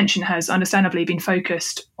media attention has understandably been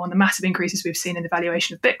focused on the massive increases we've seen in the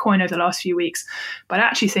valuation of Bitcoin over the last few weeks, but I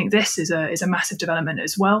actually think this is a massive development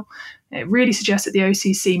as well. It really suggests that the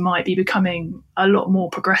OCC might be becoming a lot more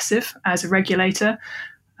progressive as a regulator.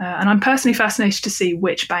 And I'm personally fascinated to see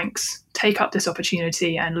which banks take up this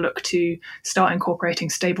opportunity and look to start incorporating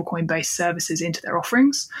stablecoin-based services into their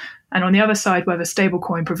offerings. And on the other side, whether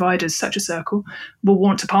stablecoin providers such as Circle will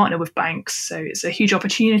want to partner with banks. So it's a huge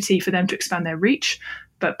opportunity for them to expand their reach,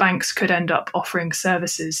 but banks could end up offering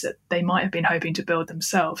services that they might have been hoping to build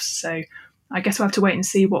themselves. So I guess we'll have to wait and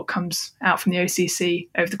see what comes out from the OCC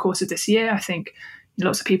over the course of this year. I think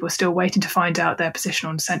lots of people are still waiting to find out their position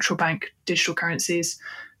on central bank digital currencies.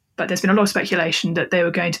 But there's been a lot of speculation that they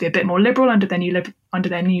were going to be a bit more liberal under their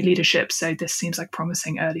new leadership. So this seems like a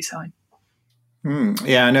promising early sign.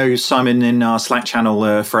 Yeah, I know Simon in our Slack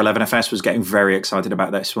channel for 11FS was getting very excited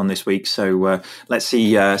about this one this week. So let's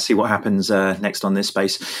see what happens next on this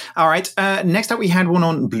space. All right. Next up, we had one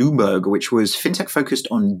on Bloomberg, which was fintech focused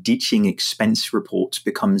on ditching expense reports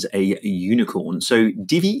becomes a unicorn. So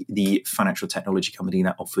Divvy, the financial technology company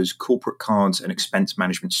that offers corporate cards and expense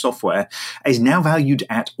management software, is now valued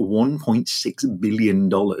at $1.6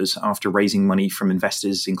 billion after raising money from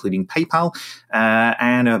investors, including PayPal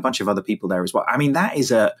and a bunch of other people there as well. I mean, that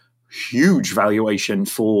is a huge valuation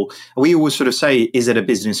for, we always sort of say, is it a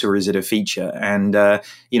business or is it a feature? And,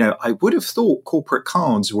 I would have thought corporate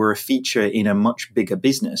cards were a feature in a much bigger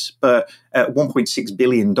business, but at $1.6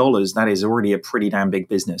 billion, that is already a pretty damn big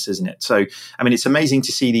business, isn't it? So, I mean, it's amazing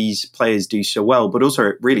to see these players do so well, but also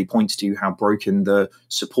it really points to how broken the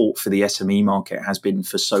support for the SME market has been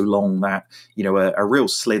for so long that, a real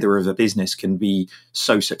slither of a business can be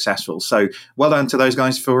so successful. So well done to those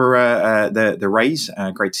guys for the raise.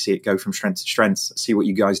 Great to see it go from strength to strength. See what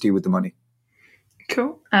you guys do with the money.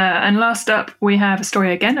 Cool. And last up, we have a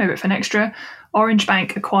story again over at Finextra. Orange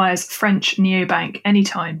Bank acquires French neobank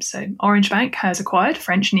Anytime. So Orange Bank has acquired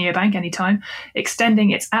French neobank Anytime,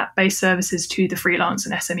 extending its app-based services to the freelance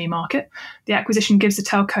and SME market. The acquisition gives the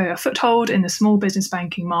telco a foothold in the small business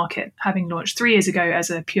banking market, having launched 3 years ago as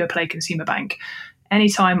a pure-play consumer bank.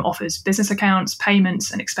 Anytime offers business accounts, payments,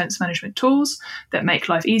 and expense management tools that make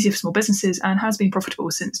life easier for small businesses and has been profitable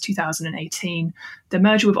since 2018. The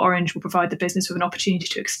merger with Orange will provide the business with an opportunity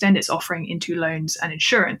to extend its offering into loans and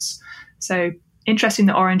insurance. So interesting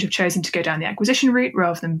that Orange have chosen to go down the acquisition route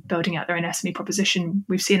rather than building out their own SME proposition.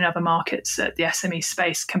 We've seen in other markets that the SME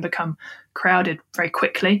space can become crowded very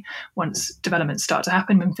quickly once developments start to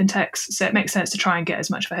happen in fintechs. So it makes sense to try and get as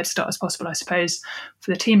much of a head start as possible, I suppose.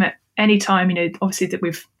 For the team at Anytime, obviously that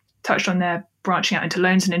we've touched on their branching out into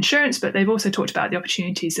loans and insurance, but they've also talked about the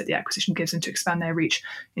opportunities that the acquisition gives them to expand their reach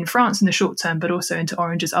in France in the short term, but also into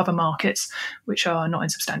Orange's other markets, which are not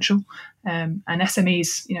insubstantial. And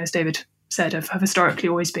SMEs, as David said, have historically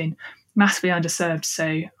always been massively underserved. So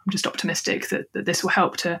I'm just optimistic that this will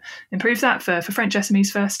help to improve that for French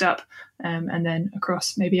SMEs first up, and then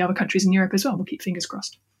across maybe other countries in Europe as well. We'll keep fingers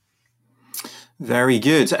crossed. Very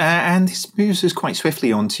good. And this moves us quite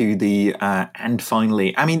swiftly onto the and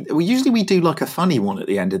finally. I mean, we do like a funny one at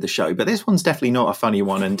the end of the show, but this one's definitely not a funny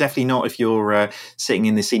one, and definitely not if you're sitting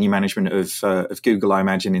in the senior management of Google, I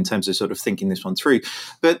imagine, in terms of sort of thinking this one through.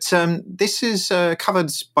 But this is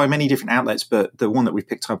covered by many different outlets, but the one that we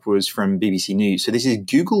picked up was from BBC News. So this is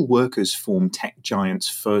Google workers form tech giant's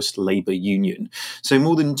first labour union. So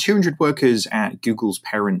more than 200 workers at Google's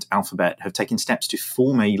parent Alphabet have taken steps to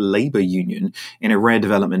form a labour union in a rare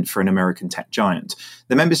development for an American tech giant.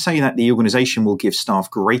 The members say that the organisation will give staff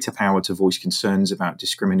greater power to voice concerns about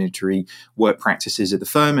discriminatory work practices at the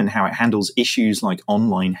firm and how it handles issues like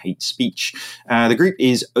online hate speech. The group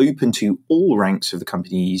is open to all ranks of the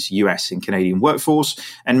company's US and Canadian workforce,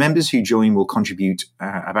 and members who join will contribute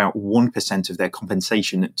about 1% of their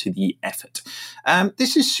compensation to the effort.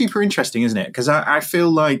 This is super interesting, isn't it? Because I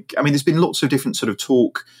feel like, there's been lots of different sort of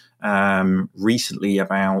talk recently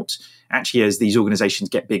about actually, as these organizations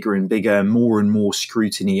get bigger and bigger, more and more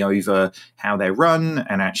scrutiny over how they're run,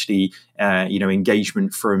 and actually,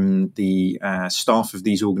 engagement from the staff of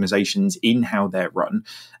these organizations in how they're run.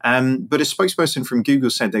 But a spokesperson from Google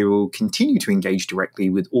said they will continue to engage directly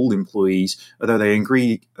with all employees, although they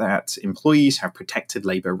agree that employees have protected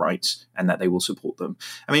labor rights and that they will support them.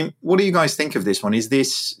 What do you guys think of this one? Is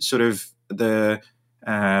this sort of the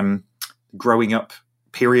growing up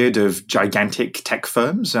period of gigantic tech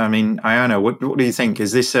firms? Ayana, what do you think?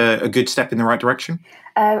 Is this a good step in the right direction?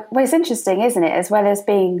 Well, it's interesting, isn't it? As well as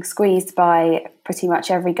being squeezed by pretty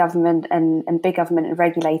much every government and big government and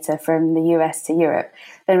regulator from the US to Europe,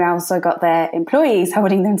 then we also got their employees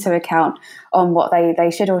holding them to account on what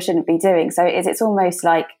they should or shouldn't be doing. So it's almost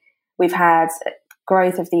like we've had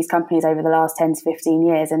growth of these companies over the last 10 to 15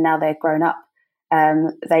 years, and now they're grown up.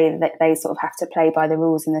 They sort of have to play by the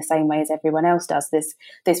rules in the same way as everyone else does. This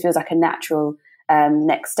feels like a natural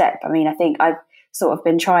next step. I think I've sort of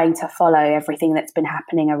been trying to follow everything that's been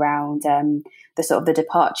happening around the sort of the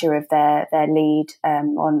departure of their lead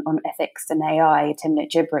on ethics and AI,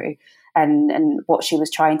 Timnit Gebru, and what she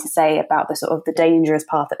was trying to say about the sort of the dangerous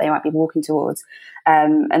path that they might be walking towards.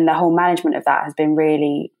 And the whole management of that has been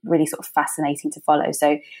really, really sort of fascinating to follow.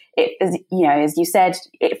 So as you said,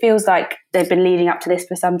 it feels like they've been leading up to this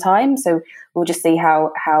for some time. So we'll just see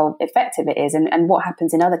how effective it is and what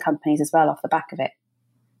happens in other companies as well off the back of it.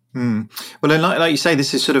 Well, and like you say,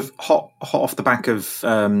 this is sort of hot off the back of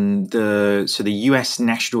the US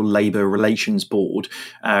National Labour Relations Board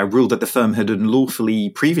ruled that the firm had unlawfully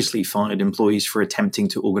previously fired employees for attempting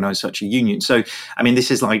to organise such a union. So,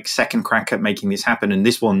 this is like second crack at making this happen, and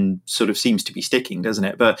this one sort of seems to be sticking, doesn't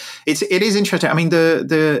it? But it is interesting.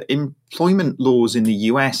 The employment laws in the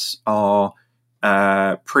US are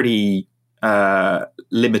pretty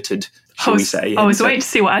limited. I was waiting to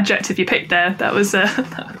see what adjective you picked there. That was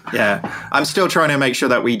yeah. I'm still trying to make sure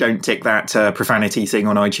that we don't tick that profanity thing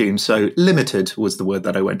on iTunes. So limited was the word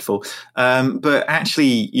that I went for. But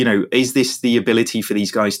actually, is this the ability for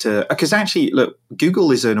these guys to? Because actually, look,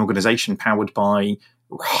 Google is an organization powered by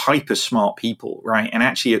hyper smart people, right? And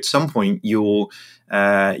actually, at some point, you'll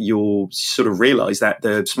sort of realize that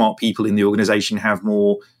the smart people in the organization have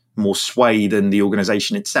more sway than the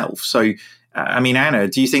organization itself. So. Anna,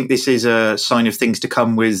 do you think this is a sign of things to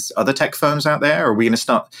come with other tech firms out there? Are we going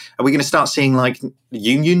to start seeing like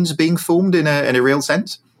unions being formed in a real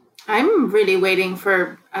sense? I'm really waiting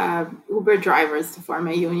for Uber drivers to form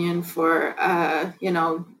a union, for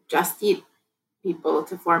Just Eat people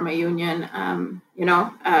to form a union.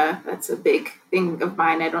 That's a big thing of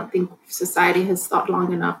mine. I don't think society has thought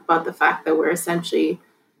long enough about the fact that we're essentially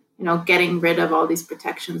getting rid of all these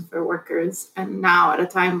protections for workers. And now at a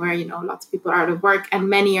time where, lots of people are out of work and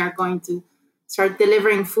many are going to start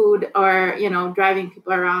delivering food or, driving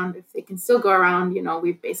people around, if they can still go around,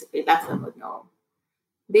 we've basically left them with no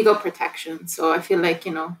legal protection. So I feel like,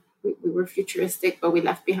 we were futuristic, but we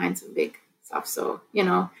left behind some big stuff. So,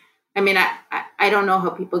 I don't know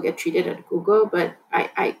how people get treated at Google, but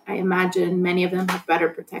I imagine many of them have better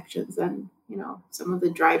protections than, some of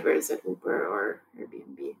the drivers at Uber or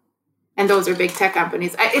Airbnb. And those are big tech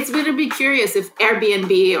companies. It's going to be curious if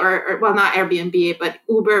Airbnb or not Airbnb, but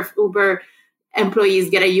Uber employees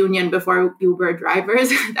get a union before Uber drivers.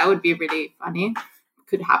 That would be really funny.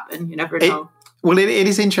 Could happen. You never know. It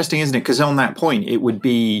is interesting, isn't it? Because on that point, it would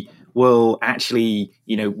be, well, actually,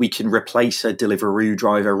 we can replace a Deliveroo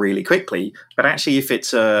driver really quickly. But actually, if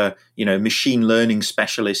it's a, machine learning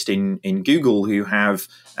specialist in Google who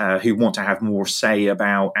want to have more say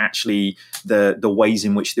about actually the ways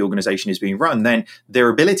in which the organization is being run, then their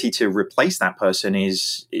ability to replace that person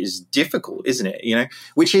is difficult, isn't it?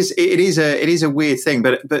 Which is it is a weird thing.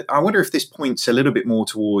 But I wonder if this points a little bit more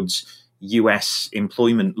towards US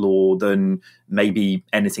employment law than maybe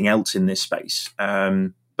anything else in this space.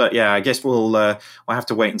 But yeah, I guess we'll have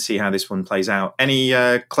to wait and see how this one plays out. Any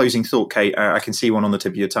closing thought, Kate? I can see one on the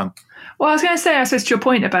tip of your tongue. Well, I was going to say, I suppose, to your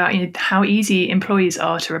point about how easy employees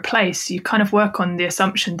are to replace, you kind of work on the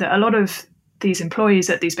assumption that a lot of these employees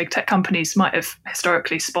at these big tech companies might have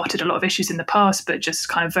historically spotted a lot of issues in the past, but just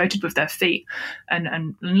kind of voted with their feet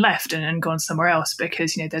and left and gone somewhere else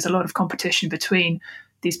because, there's a lot of competition between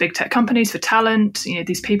these big tech companies for talent.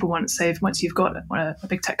 These people once you've got a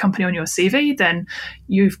big tech company on your CV, then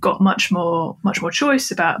you've got much more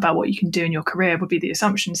choice about what you can do in your career, would be the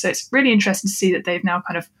assumption. So it's really interesting to see that they've now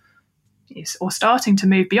kind of, or starting to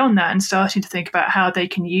move beyond that and starting to think about how they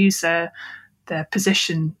can use their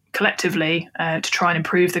position collectively to try and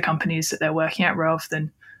improve the companies that they're working at, rather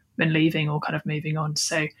than leaving or kind of moving on.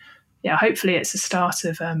 So yeah, hopefully it's a start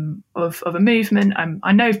of a movement.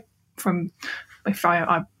 I know from, if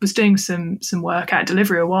I was doing some work at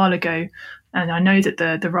Delivery a while ago, and I know that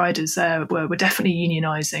the riders there were definitely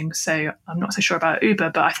unionising. So I'm not so sure about Uber,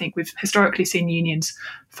 but I think we've historically seen unions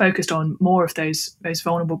focused on more of those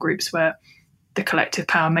vulnerable groups where the collective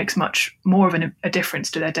power makes much more of a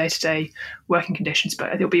difference to their day-to-day working conditions.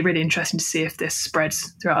 But it'll be really interesting to see if this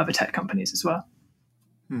spreads throughout other tech companies as well.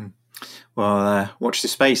 Well, watch the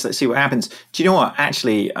space. Let's see what happens. Do you know what?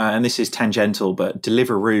 Actually, and this is tangential, but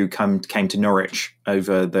Deliveroo came to Norwich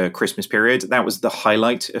over the Christmas period. That was the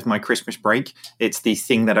highlight of my Christmas break. It's the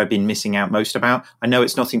thing that I've been missing out most about. I know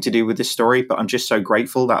it's nothing to do with this story, but I'm just so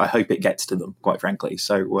grateful that I hope it gets to them, quite frankly.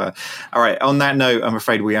 So, all right. On that note, I'm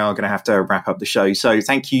afraid we are going to have to wrap up the show. So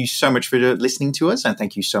thank you so much for listening to us, and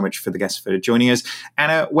thank you so much for the guests for joining us.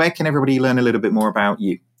 Anna, where can everybody learn a little bit more about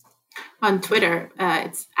you? On Twitter,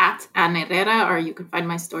 it's at Ana Herrera, or you can find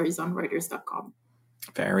my stories on Reuters.com.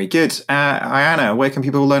 Very good. Ayana, where can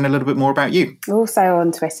people learn a little bit more about you? Also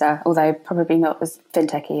on Twitter, although probably not as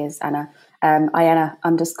fintechy as Anna.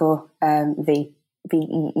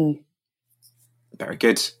 Ayana_VEE. Very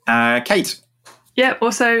good. Kate? Yeah,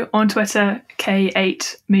 also on Twitter,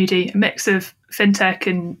 K8 Moody, a mix of fintech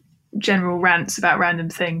and general rants about random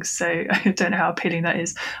things. So I don't know how appealing that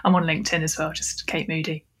is. I'm on LinkedIn as well, just Kate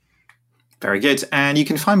Moody. Very good. And you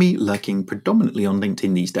can find me lurking predominantly on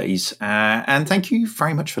LinkedIn these days. And thank you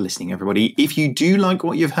very much for listening, everybody. If you do like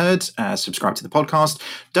what you've heard, subscribe to the podcast.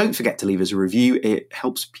 Don't forget to leave us a review. It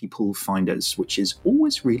helps people find us, which is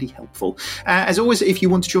always really helpful. As always, if you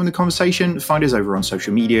want to join the conversation, find us over on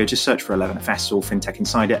social media. Just search for 11FS or FinTech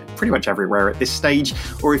Insider, pretty much everywhere at this stage.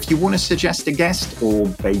 Or if you want to suggest a guest,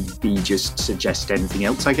 or maybe just suggest anything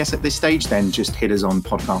else, I guess, at this stage, then just hit us on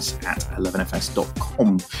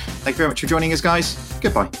podcast@11fs.com. Thank you very much for joining us, guys.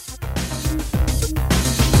 Goodbye.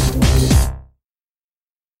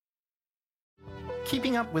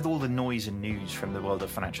 Keeping up with all the noise and news from the world of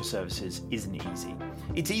financial services isn't easy.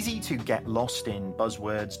 It's easy to get lost in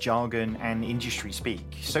buzzwords, jargon, and industry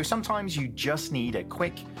speak. So sometimes you just need a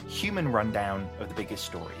quick human rundown of the biggest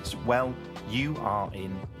stories. Well, you are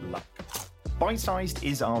in luck. Bite-Sized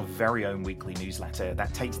is our very own weekly newsletter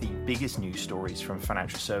that takes the biggest news stories from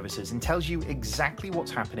financial services and tells you exactly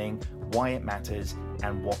what's happening, why it matters,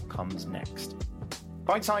 and what comes next.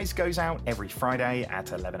 Bite-Sized goes out every Friday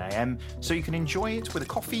at 11 a.m, so you can enjoy it with a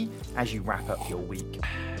coffee as you wrap up your week.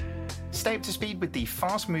 Stay up to speed with the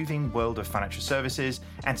fast-moving world of financial services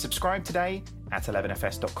and subscribe today at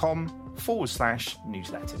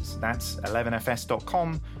 11fs.com/newsletters. That's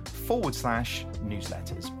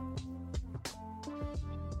 11fs.com/newsletters.